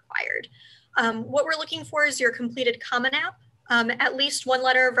not required. What we're looking for is your completed Common App, at least 1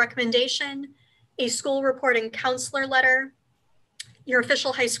 letter of recommendation, a school report and counselor letter, your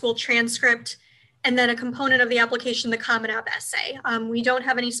official high school transcript, and then a component of the application, the Common App essay. We don't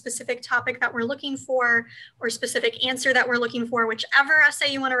have any specific topic that we're looking for or specific answer that we're looking for. Whichever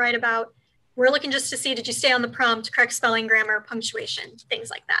essay you want to write about, we're looking just to see, did you stay on the prompt, correct spelling, grammar, punctuation, things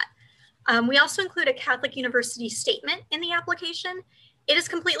like that. We also include a Catholic University statement in the application. It is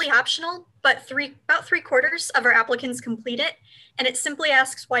completely optional, but about 3/4 of our applicants complete it, and it simply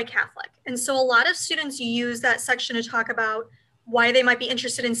asks why Catholic. And so a lot of students use that section to talk about why they might be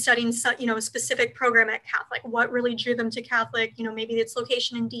interested in studying, a specific program at Catholic, what really drew them to Catholic, maybe its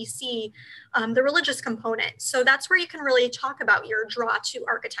location in DC, the religious component. So that's where you can really talk about your draw to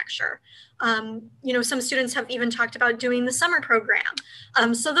architecture. Some students have even talked about doing the summer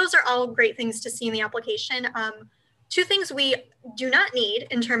program. So those are all great things to see in the application. 2 things we do not need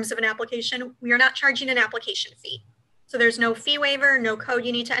in terms of an application: we are not charging an application fee. So there's no fee waiver, no code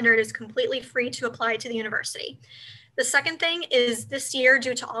you need to enter. It is completely free to apply to the university. The second thing is, this year,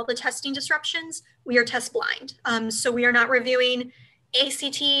 due to all the testing disruptions, we are test blind. So we are not reviewing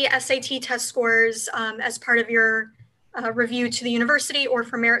ACT, SAT test scores as part of your review to the university or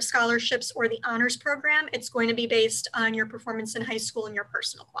for merit scholarships or the honors program. It's going to be based on your performance in high school and your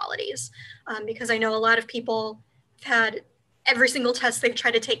personal qualities. Because I know a lot of people have had every single test they've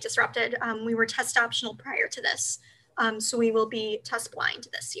tried to take disrupted. We were test optional prior to this. So we will be test blind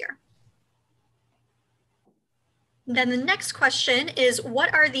this year. Then the next question is,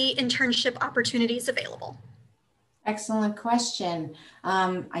 what are the internship opportunities available? Excellent question.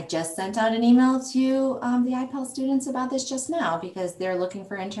 I just sent out an email to the IPEL students about this just now because they're looking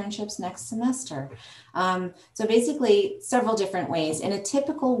for internships next semester. So basically, several different ways. In a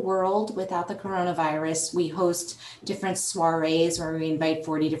typical world without the coronavirus, we host different soirees where we invite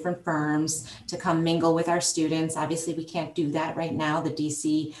 40 different firms to come mingle with our students. Obviously, we can't do that right now. The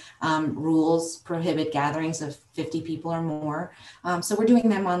DC rules prohibit gatherings of 50 people or more. So we're doing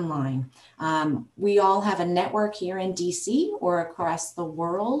them online. We all have a network here in DC or across the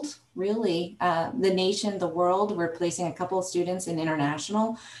world, really, the nation, the world. We're placing a couple of students in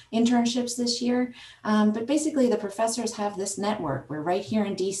international internships this year. But basically the professors have this network. We're right here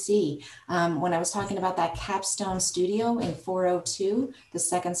in DC. When I was talking about that capstone studio in 402, the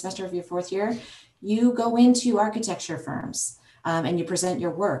second semester of your fourth year, you go into architecture firms and you present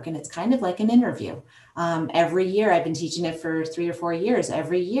your work, and it's kind of like an interview. Every year, I've been teaching it for 3 or 4 years.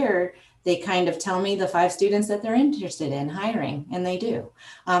 Every year, they kind of tell me the 5 students that they're interested in hiring, and they do.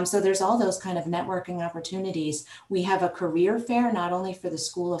 So there's all those kind of networking opportunities. We have a career fair, not only for the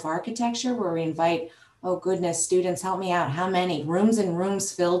School of Architecture, where we invite, oh goodness, students, help me out. How many? Rooms and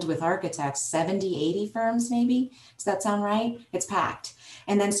rooms filled with architects, 70, 80 firms maybe? Does that sound right? It's packed.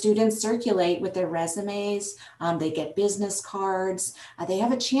 And then students circulate with their resumes. They get business cards. They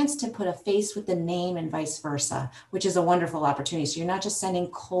have a chance to put a face with the name and vice versa, which is a wonderful opportunity. So you're not just sending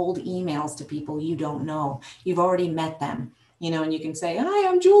cold emails to people you don't know. You've already met them. And you can say, hi,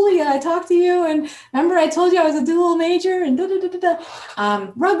 I'm Julia. I talked to you. And remember, I told you I was a dual major and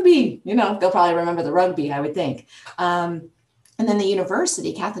rugby, they'll probably remember the rugby, I would think. And then the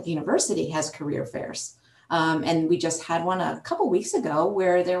university, Catholic University, has career fairs. And we just had one a couple weeks ago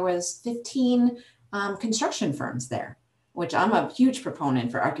where there was 15 construction firms there, which I'm a huge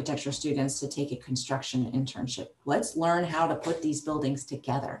proponent for architecture students to take a construction internship. Let's learn how to put these buildings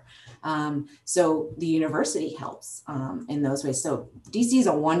together. So the university helps in those ways. So DC is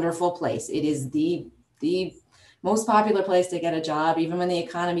a wonderful place. It is the most popular place to get a job, even when the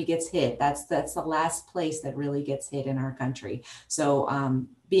economy gets hit. That's the last place that really gets hit in our country. So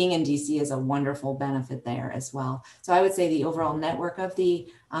being in DC is a wonderful benefit there as well. So I would say the overall network of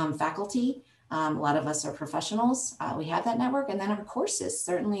the faculty, a lot of us are professionals. We have that network, and then our courses,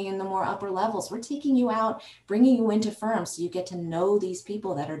 certainly in the more upper levels, we're taking you out, bringing you into firms so you get to know these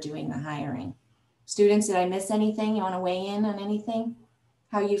people that are doing the hiring. Students, did I miss anything? You want to weigh in on anything?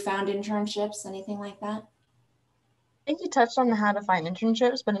 How you found internships, anything like that? I think you touched on how to find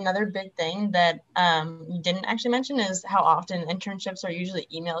internships, but another big thing that you didn't actually mention is how often internships are usually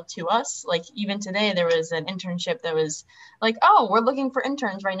emailed to us. Like even today, there was an internship that was like, oh, we're looking for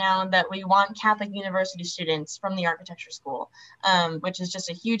interns right now that we want Catholic University students from the architecture school, which is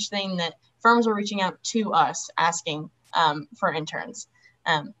just a huge thing that firms are reaching out to us asking for interns.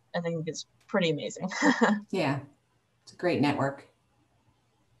 I think it's pretty amazing. Yeah, it's a great network.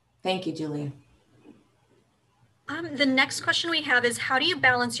 Thank you, Julia. The next question we have is, how do you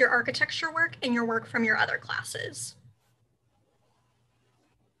balance your architecture work and your work from your other classes?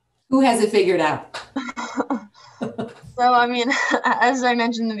 Who has it figured out? So, I mean, as I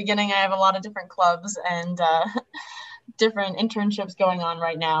mentioned in the beginning, I have a lot of different clubs and different internships going on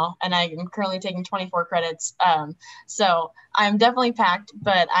right now, and I'm currently taking 24 credits. So I'm definitely packed,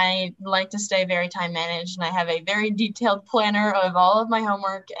 but I like to stay very time managed, and I have a very detailed planner of all of my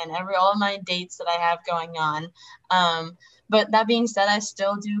homework and all of my dates that I have going on. But that being said, I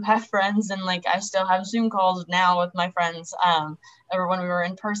still do have friends, and I still have Zoom calls now with my friends. Or when we were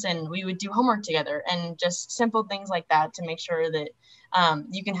in person, we would do homework together, and just simple things like that to make sure that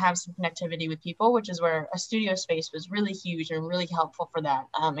you can have some connectivity with people, which is where a studio space was really huge and really helpful for that,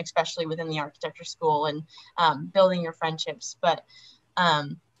 especially within the architecture school and building your friendships. But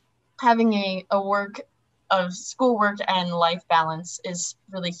having a work of schoolwork and life balance is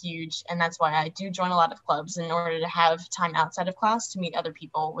really huge. And that's why I do join a lot of clubs in order to have time outside of class to meet other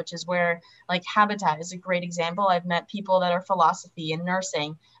people, which is where Habitat is a great example. I've met people that are philosophy and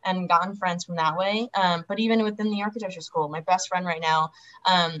nursing and gotten friends from that way. But even within the architecture school, my best friend right now,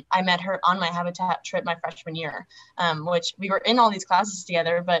 I met her on my Habitat trip my freshman year, which we were in all these classes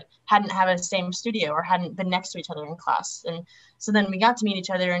together, but hadn't had the same studio or hadn't been next to each other in class. And so then we got to meet each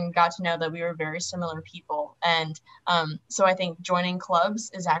other and got to know that we were very similar people. And so I think joining clubs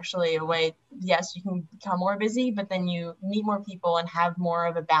is actually a way, yes, you can become more busy, but then you meet more people and have more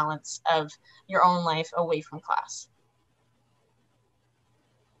of a balance of your own life away from class.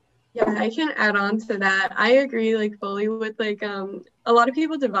 Yeah, I can add on to that. I agree fully with a lot of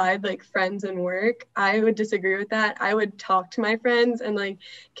people divide friends and work. I would disagree with that. I would talk to my friends and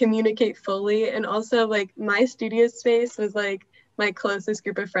communicate fully. And also my studio space was my closest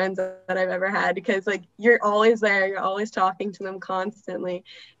group of friends that I've ever had, because like you're always there, you're always talking to them constantly.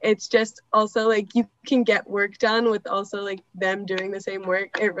 It's just also like you can get work done with also like them doing the same work.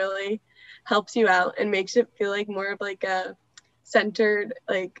 It really helps you out and makes it feel like more of like a centered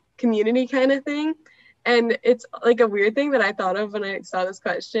like community kind of thing. And it's like a weird thing that I thought of when I saw this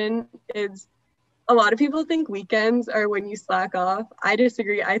question is a lot of people think weekends are when you slack off. I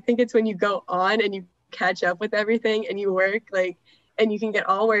disagree. I think it's when you go on and you catch up with everything and you work like, and you can get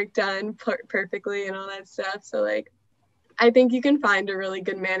all work done perfectly and all that stuff. So like, I think you can find a really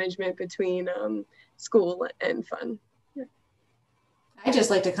good management between school and fun. I'd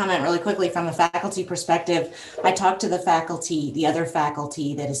just like to comment really quickly from a faculty perspective. I talk to the faculty, the other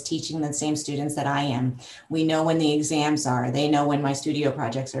faculty that is teaching the same students that I am. We know when the exams are, they know when my studio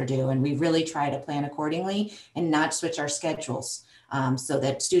projects are due, and we really try to plan accordingly and not switch our schedules so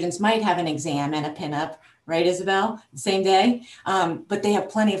that students might have an exam and a pinup, right, Isabel, the same day, but they have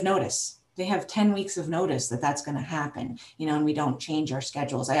plenty of notice. They have 10 weeks of notice that that's going to happen, you know, and we don't change our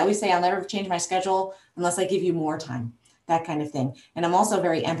schedules. I always say I'll never change my schedule unless I give you more time. That kind of thing. And I'm also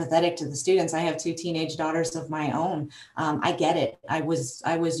very empathetic to the students. I have 2 teenage daughters of my own. I get it. I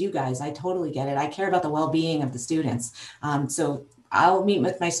was you guys. I totally get it. I care about the well-being of the students. So I'll meet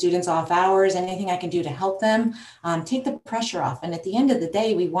with my students off hours, anything I can do to help them, take the pressure off. And at the end of the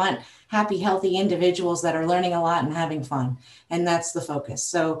day, we want happy, healthy individuals that are learning a lot and having fun. And that's the focus.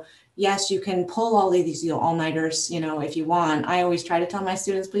 So yes, you can pull all of these all-nighters, you know, if you want. I always try to tell my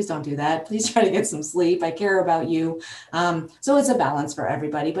students, please don't do that. Please try to get some sleep. I care about you. So it's a balance for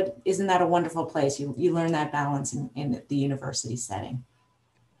everybody, but isn't that a wonderful place? You learn that balance in the university setting.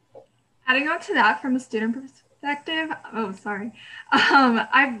 Adding on to that from a student perspective, I've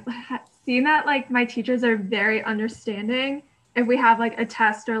seen that like my teachers are very understanding if we have like a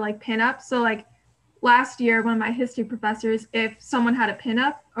test or like pinup. So like last year, one of my history professors, if someone had a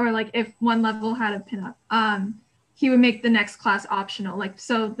pinup or like if one level had a pinup, he would make the next class optional. Like,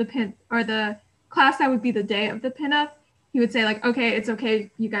 so the class that would be the day of the pinup, he would say like, okay, it's okay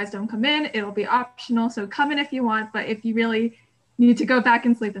if you guys don't come in, it'll be optional. So come in if you want, but if you really need to go back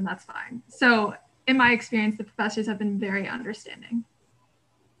and sleep, then that's fine. So in my experience, the professors have been very understanding.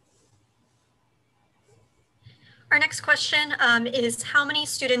 Our next question is how many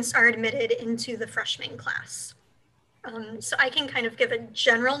students are admitted into the freshman class? So I can kind of give a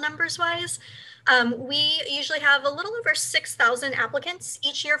general numbers wise. We usually have a little over 6,000 applicants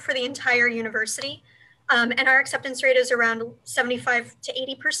each year for the entire university. And our acceptance rate is around 75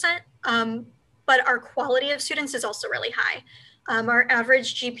 to 80%. But our quality of students is also really high. Our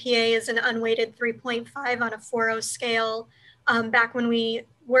average GPA is an unweighted 3.5 on a 4.0 scale. Back when we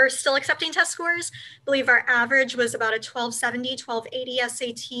were still accepting test scores, I believe our average was about a 1270, 1280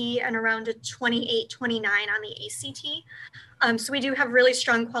 SAT and around a 2829 on the ACT. So we do have really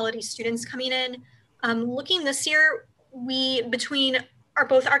strong quality students coming in. Looking this year, we, between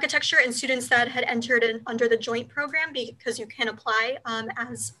both architecture and students that had entered under the joint program, because you can apply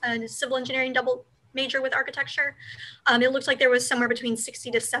as a civil engineering double major with architecture, it looked like there was somewhere between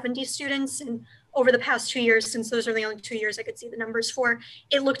 60 to 70 students. And over the past 2 years, since those are the only 2 years I could see the numbers for,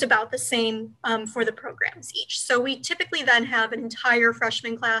 it looked about the same for the programs each. So we typically then have an entire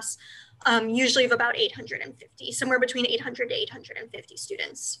freshman class, usually of about 850, somewhere between 800 to 850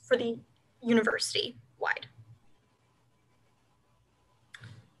 students for the university wide.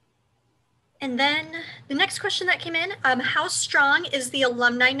 And then the next question that came in, how strong is the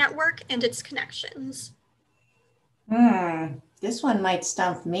alumni network and its connections? This one might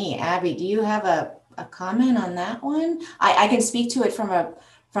stump me. Abby, do you have a comment on that one? I can speak to it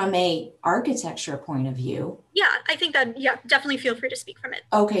from a architecture point of view. Yeah, I think that, yeah, definitely feel free to speak from it.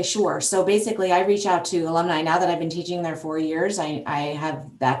 Okay, sure. So basically I reach out to alumni now that I've been teaching there 4 years. I have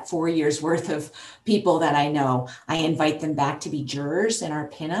that 4 years worth of people that I know. I invite them back to be jurors in our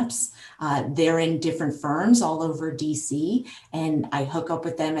pinups. They're in different firms all over DC, and I hook up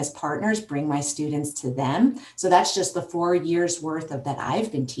with them as partners, bring my students to them. So that's just the 4 years worth of that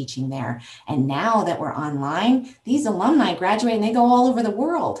I've been teaching there. And now that we're online, these alumni graduate and they go all over the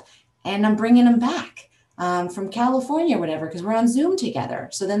world, and I'm bringing them back. From California or whatever, because we're on Zoom together.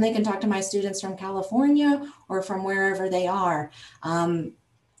 So then they can talk to my students from California or from wherever they are.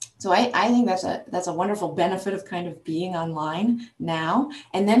 So I think that's a wonderful benefit of kind of being online now.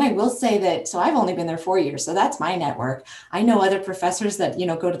 And then I will say that, so I've only been there 4 years, so that's my network. I know other professors that, you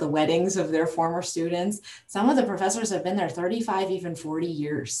know, go to the weddings of their former students. Some of the professors have been there 35, even 40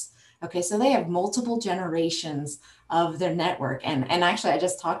 years. Okay, so they have multiple generations of their network. And actually, I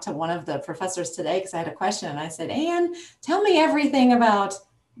just talked to one of the professors today because I had a question and I said, Anne, tell me everything about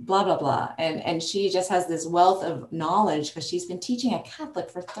blah, blah, blah. And she just has this wealth of knowledge because she's been teaching at Catholic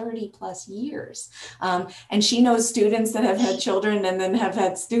for 30 plus years. And she knows students that have had children and then have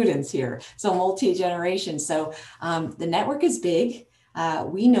had students here. So multi-generation. So the network is big.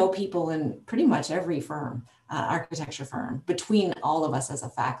 We know people in pretty much every firm. Architecture firm between all of us as a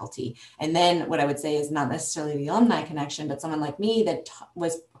faculty. And then what I would say is not necessarily the alumni connection, but someone like me that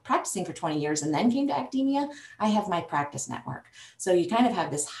was practicing for 20 years and then came to academia, I have my practice network. So you kind of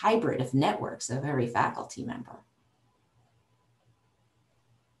have this hybrid of networks of every faculty member.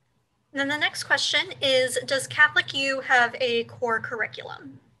 And then the next question is, does Catholic U have a core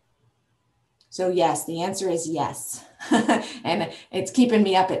curriculum? So yes, the answer is yes. And it's keeping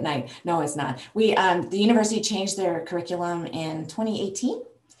me up at night. No, it's not. The university changed their curriculum in 2018.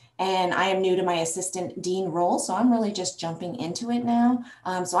 And I am new to my assistant dean role, so I'm really just jumping into it now.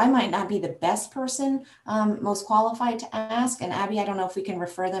 So I might not be the best person most qualified to ask. And Abby, I don't know if we can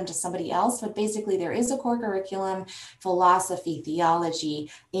refer them to somebody else, but basically there is a core curriculum: philosophy, theology,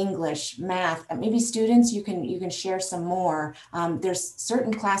 English, math. Maybe students, you can share some more. There's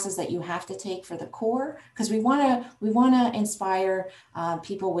certain classes that you have to take for the core because we want to inspire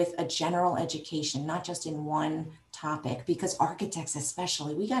people with a general education, not just in one topic, because architects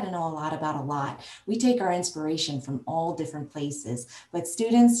especially, we got to know a lot about a lot. We take our inspiration from all different places. But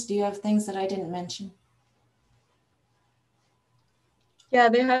students, do you have things that I didn't mention? Yeah,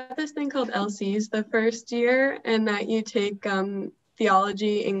 they have this thing called LCs the first year, and that you take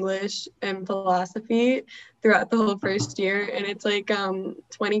theology, English, and philosophy throughout the whole first year. And it's like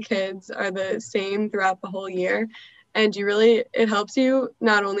 20 kids are the same throughout the whole year. And it helps you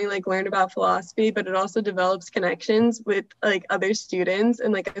not only like learn about philosophy, but it also develops connections with like other students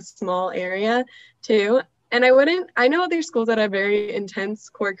in like a small area too. And I know other schools that have very intense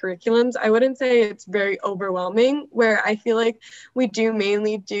core curriculums. I wouldn't say it's very overwhelming, where I feel like we do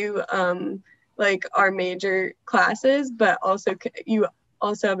mainly do like our major classes, but also you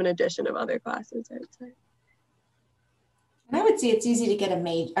also have an addition of other classes, I would say. And I would say it's easy to get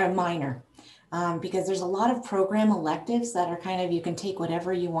a minor. Because there's a lot of program electives that are kind of, you can take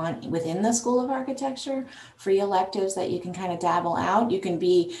whatever you want within the School of Architecture, free electives that you can kind of dabble out. You can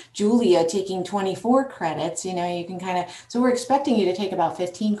be Julia taking 24 credits, you can kind of, so we're expecting you to take about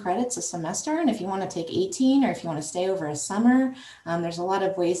 15 credits a semester. And if you want to take 18, or if you want to stay over a summer, there's a lot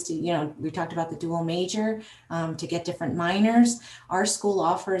of ways to, we talked about the dual major to get different minors. Our school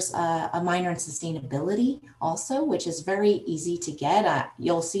offers a minor in sustainability also, which is very easy to get.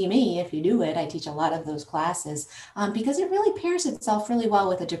 You'll see me if you do it. I teach a lot of those classes because it really pairs itself really well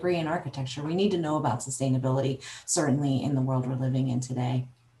with a degree in architecture. We need to know about sustainability, certainly in the world we're living in today.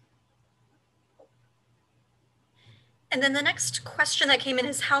 And then the next question that came in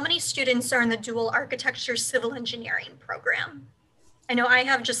is, how many students are in the dual architecture civil engineering program? I know I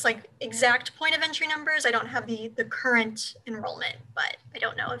have just like exact point of entry numbers. I don't have the current enrollment, but I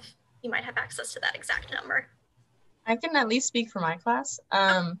don't know if you might have access to that exact number. I can at least speak for my class.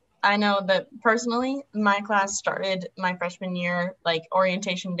 I know that personally, my class started my freshman year, like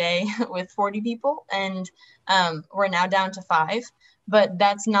orientation day with 40 people, and we're now down to 5. But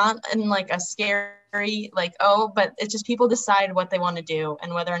that's not in like a scary, like, but it's just people decide what they want to do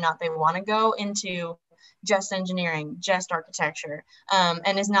and whether or not they want to go into just engineering, just architecture,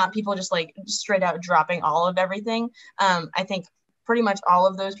 and it's not people just like straight out dropping all of everything. I think pretty much all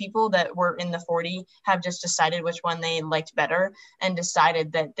of those people that were in the 40 have just decided which one they liked better and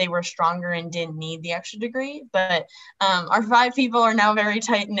decided that they were stronger and didn't need the extra degree. But our 5 people are now very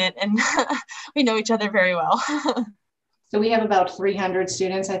tight knit and we know each other very well. So we have about 300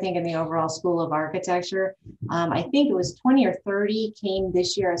 students, I think, in the overall School of Architecture. I think it was 20 or 30 came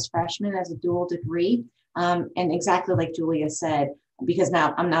this year as freshmen as a dual degree. And exactly like Julia said, because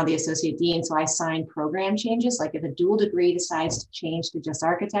now I'm the associate dean, so I sign program changes. Like if a dual degree decides to change to just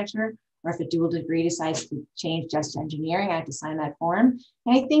architecture, or if a dual degree decides to change just engineering, I have to sign that form.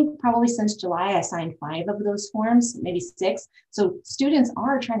 And I think probably since July, I signed 5 of those forms, maybe 6. So students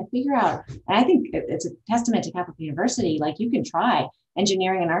are trying to figure out, and I think it's a testament to Catholic University, like you can try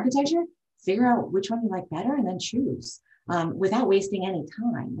engineering and architecture, figure out which one you like better, and then choose. Without wasting any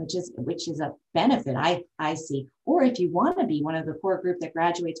time, which is a benefit I see. Or if you want to be one of the core group that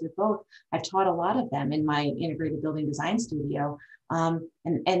graduates with both, I've taught a lot of them in my integrated building design studio, and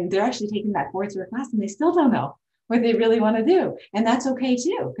they're actually taking that 4th year class and they still don't know what they really want to do, and that's okay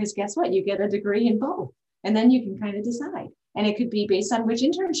too, because guess what? You get a degree in both, and then you can kind of decide, and it could be based on which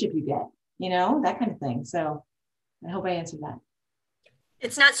internship you get, that kind of thing. So I hope I answered that.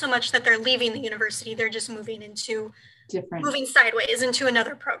 It's not so much that they're leaving the university, they're just moving sideways into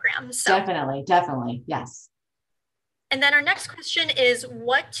another program. So. Definitely, yes. And then our next question is,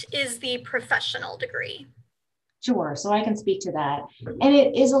 what is the professional degree? Sure, so I can speak to that. And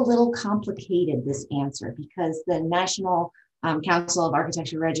it is a little complicated, this answer, because the National Council of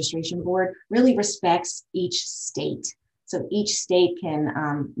Architecture Registration Board really respects each state. So each state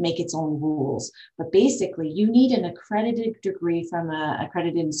can make its own rules. But basically, you need an accredited degree from an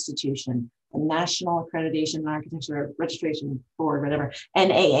accredited institution, the National Accreditation and Architecture Registration Board, whatever,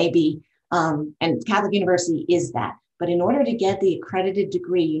 NAAB. And Catholic University is that. But in order to get the accredited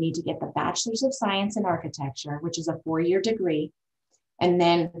degree, you need to get the Bachelor's of Science in Architecture, which is a 4-year degree. And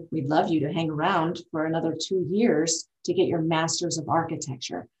then we'd love you to hang around for another 2 years to get your Master's of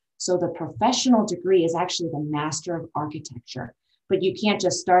Architecture. So the professional degree is actually the Master of Architecture. But you can't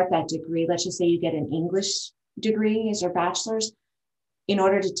just start that degree. Let's just say you get an English degree as your bachelor's. In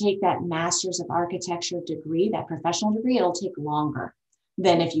order to take that Master's of Architecture degree, that professional degree, it'll take longer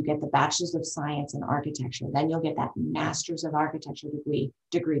than if you get the Bachelor's of Science in Architecture. Then you'll get that Master's of Architecture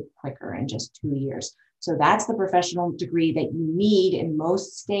degree quicker in just 2 years. So that's the professional degree that you need in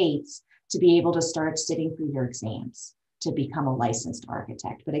most states to be able to start sitting for your exams to become a licensed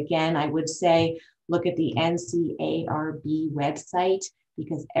architect. But again, I would say, look at the NCARB website,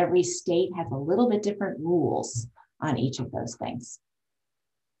 because every state has a little bit different rules on each of those things.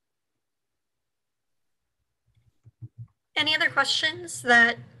 Any other questions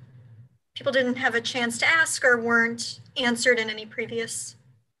that people didn't have a chance to ask or weren't answered in any previous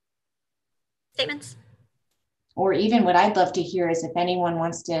statements? Or even what I'd love to hear is if anyone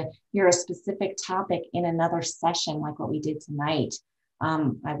wants to hear a specific topic in another session, like what we did tonight,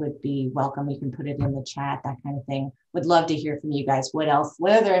 I would be welcome. You can put it in the chat, that kind of thing. Would love to hear from you guys. What else,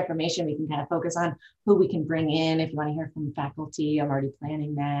 what other information we can kind of focus on, who we can bring in. If you want to hear from faculty, I'm already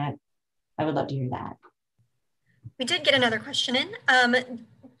planning that. I would love to hear that. We did get another question in.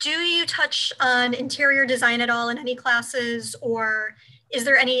 Do you touch on interior design at all in any classes, or is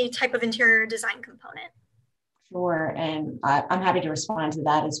there any type of interior design component? Sure, and I'm happy to respond to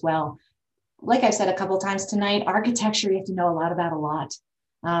that as well. Like I've said a couple of times tonight, architecture, you have to know a lot about a lot.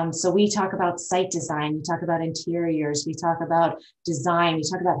 So we talk about site design, we talk about interiors, we talk about design, we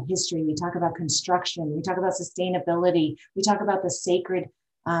talk about history, we talk about construction, we talk about sustainability, we talk about the sacred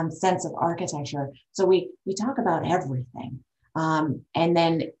sense of architecture. So we talk about everything. And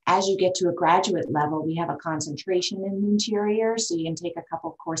then as you get to a graduate level, we have a concentration in interiors. So you can take a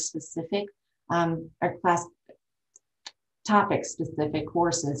couple course specific or class topic specific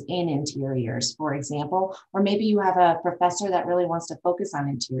courses in interiors, for example, or maybe you have a professor that really wants to focus on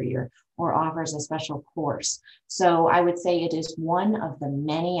interior or offers a special course. So I would say it is one of the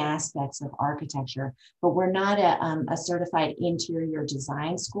many aspects of architecture, but we're not a certified interior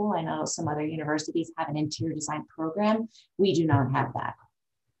design school. I know some other universities have an interior design program. We do not have that.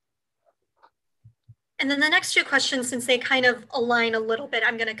 And then the next two questions, since they kind of align a little bit,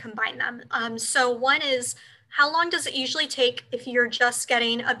 I'm going to combine them. So one is, how long does it usually take if you're just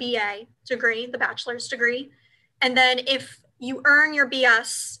getting a BA degree, the bachelor's degree? And then if you earn your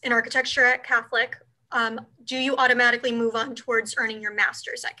BS in architecture at Catholic, do you automatically move on towards earning your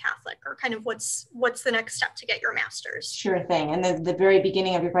master's at Catholic, or kind of what's the next step to get your master's? Sure thing. And the very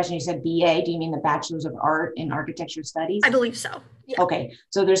beginning of your question, you said BA. Do you mean the Bachelor's of Art in Architecture Studies? I believe so. Yeah. Okay,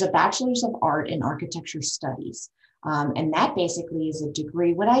 so there's a Bachelor's of Art in Architecture Studies. And that basically is a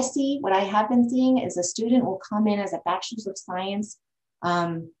degree. What I have been seeing is a student will come in as a Bachelor's of Science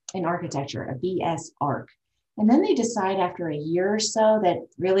in Architecture, a BS Arch. And then they decide after a year or so that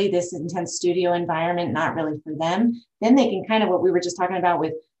really this intense studio environment, not really for them. Then they can kind of, what we were just talking about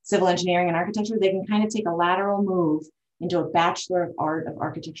with civil engineering and architecture, they can kind of take a lateral move into a Bachelor of Art of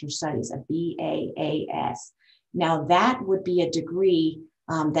Architecture Studies, a BAAS. Now that would be a degree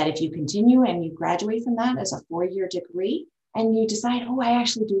that if you continue and you graduate from that as a 4-year degree and you decide, oh, I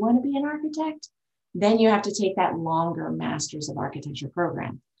actually do want to be an architect, then you have to take that longer Master's of Architecture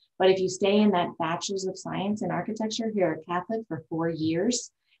program. But if you stay in that Bachelor's of Science in Architecture here at Catholic for 4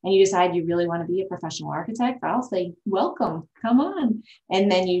 years, and you decide you really want to be a professional architect, I'll say, welcome, come on.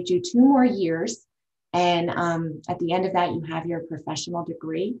 And then you do 2 more years. And at the end of that, you have your professional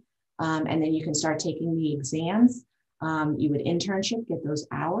degree. And then you can start taking the exams. You would internship, get those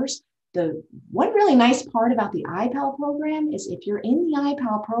hours. The one really nice part about the IPAL program is if you're in the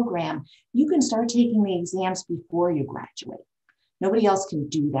IPAL program, you can start taking the exams before you graduate. Nobody else can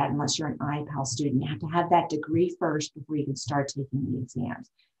do that unless you're an IPAL student. You have to have that degree first before you can start taking the exams.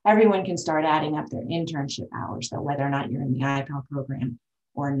 Everyone can start adding up their internship hours, though, whether or not you're in the IPAL program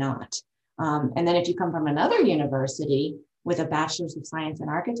or not. And then if you come from another university with a Bachelor's of Science in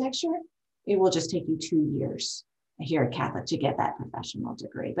Architecture, it will just take you 2 years. here at Catholic to get that professional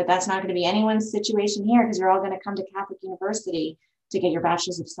degree. But that's not going to be anyone's situation here because you're all going to come to Catholic University to get your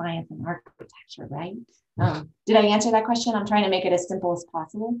Bachelor's of Science in Architecture, right? Did I answer that question? I'm trying to make it as simple as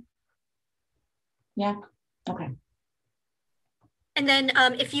possible. Yeah, okay. And then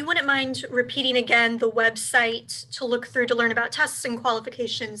if you wouldn't mind repeating again the website to look through to learn about tests and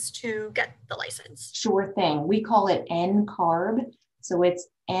qualifications to get the license. Sure thing. We call it NCARB. So it's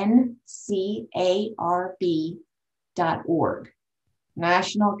NCARB.org,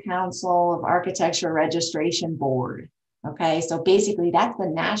 National Council of Architecture Registration Board. Okay, so basically that's the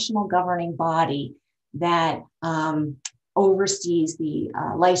national governing body that oversees the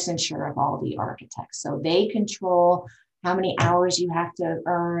licensure of all the architects. So they control how many hours you have to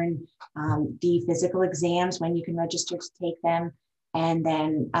earn, the physical exams, when you can register to take them, and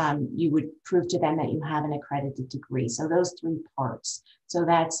then you would prove to them that you have an accredited degree. So those three parts. So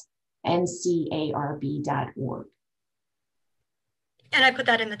that's ncarb.org. And I put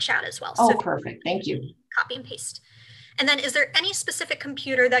that in the chat as well. Oh, so perfect. Thank you. Copy and paste. And then is there any specific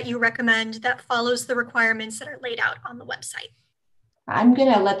computer that you recommend that follows the requirements that are laid out on the website? I'm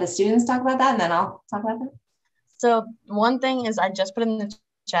going to let the students talk about that, and then I'll talk about that. So one thing is I just put in the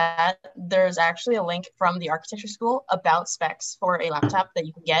chat, there's actually a link from the architecture school about specs for a laptop that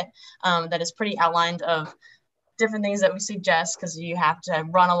you can get that is pretty outlined of different things that we suggest because you have to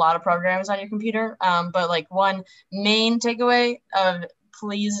run a lot of programs on your computer. But like one main takeaway of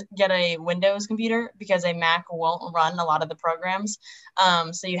please get a Windows computer because a Mac won't run a lot of the programs.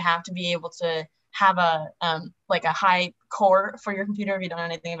 So you have to be able to have a like a high core for your computer. If you don't know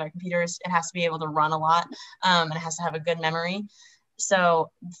anything about computers, it has to be able to run a lot and it has to have a good memory.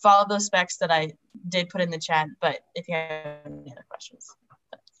 So follow those specs that I did put in the chat, but if you have any other questions.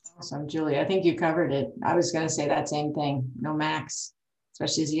 Awesome, Julie, I think you covered it. I was going to say that same thing, no Macs,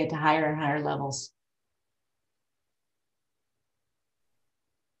 especially as you get to higher and higher levels.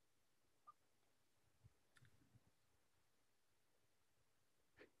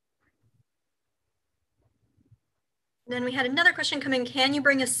 Then we had another question come in. Can you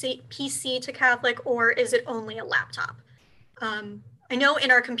bring a PC to Catholic or is it only a laptop? I know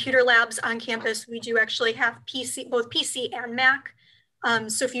in our computer labs on campus, we do actually have both PC and Mac.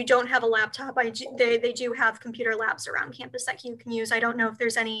 So if you don't have a laptop, they do have computer labs around campus that you can use. I don't know if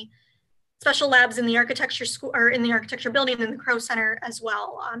there's any special labs in the architecture school or in the architecture building in the Crow Center as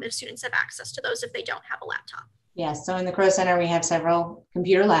well, if students have access to those if they don't have a laptop. Yes, so in the Crow Center, we have several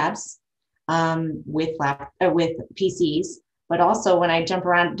computer labs with PCs, but also when I jump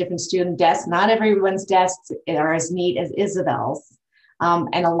around to different student desks, not everyone's desks are as neat as Isabel's.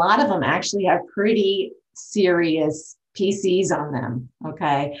 And a lot of them actually have pretty serious PCs on them,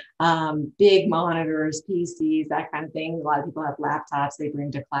 okay? Big monitors, PCs, that kind of thing. A lot of people have laptops they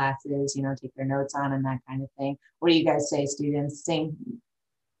bring to classes, you know, take their notes on and that kind of thing. What do you guys say, students? Same,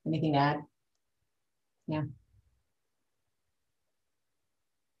 anything to add? Yeah.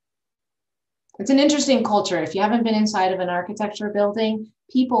 It's an interesting culture. If you haven't been inside of an architecture building,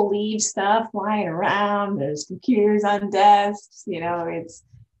 people leave stuff lying around. There's computers on desks. You know,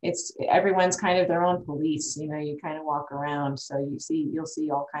 it's everyone's kind of their own police. You know, you kind of walk around, so you'll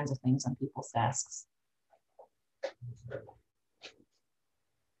see all kinds of things on people's desks.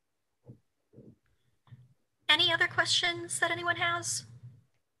 Any other questions that anyone has?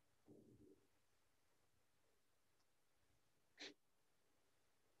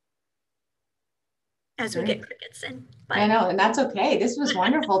 As we get crickets in. But I know, and that's okay. This was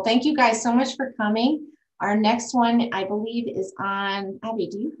wonderful. Thank you guys so much for coming. Our next one, I believe, is on, Abby,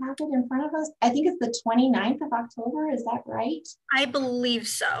 do you have it in front of us? I think it's the 29th of October. Is that right? I believe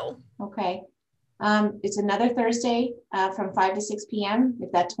so. Okay. It's another Thursday from 5 to 6 p.m.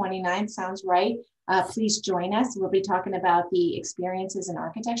 If that 29th sounds right, please join us. We'll be talking about the Experiences in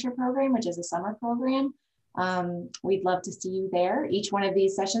Architecture program, which is a summer program. We'd love to see you there. Each one of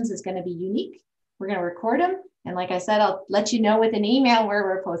these sessions is going to be unique. We're going to record them. And like I said, I'll let you know with an email where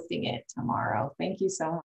we're posting it tomorrow. Thank you so much.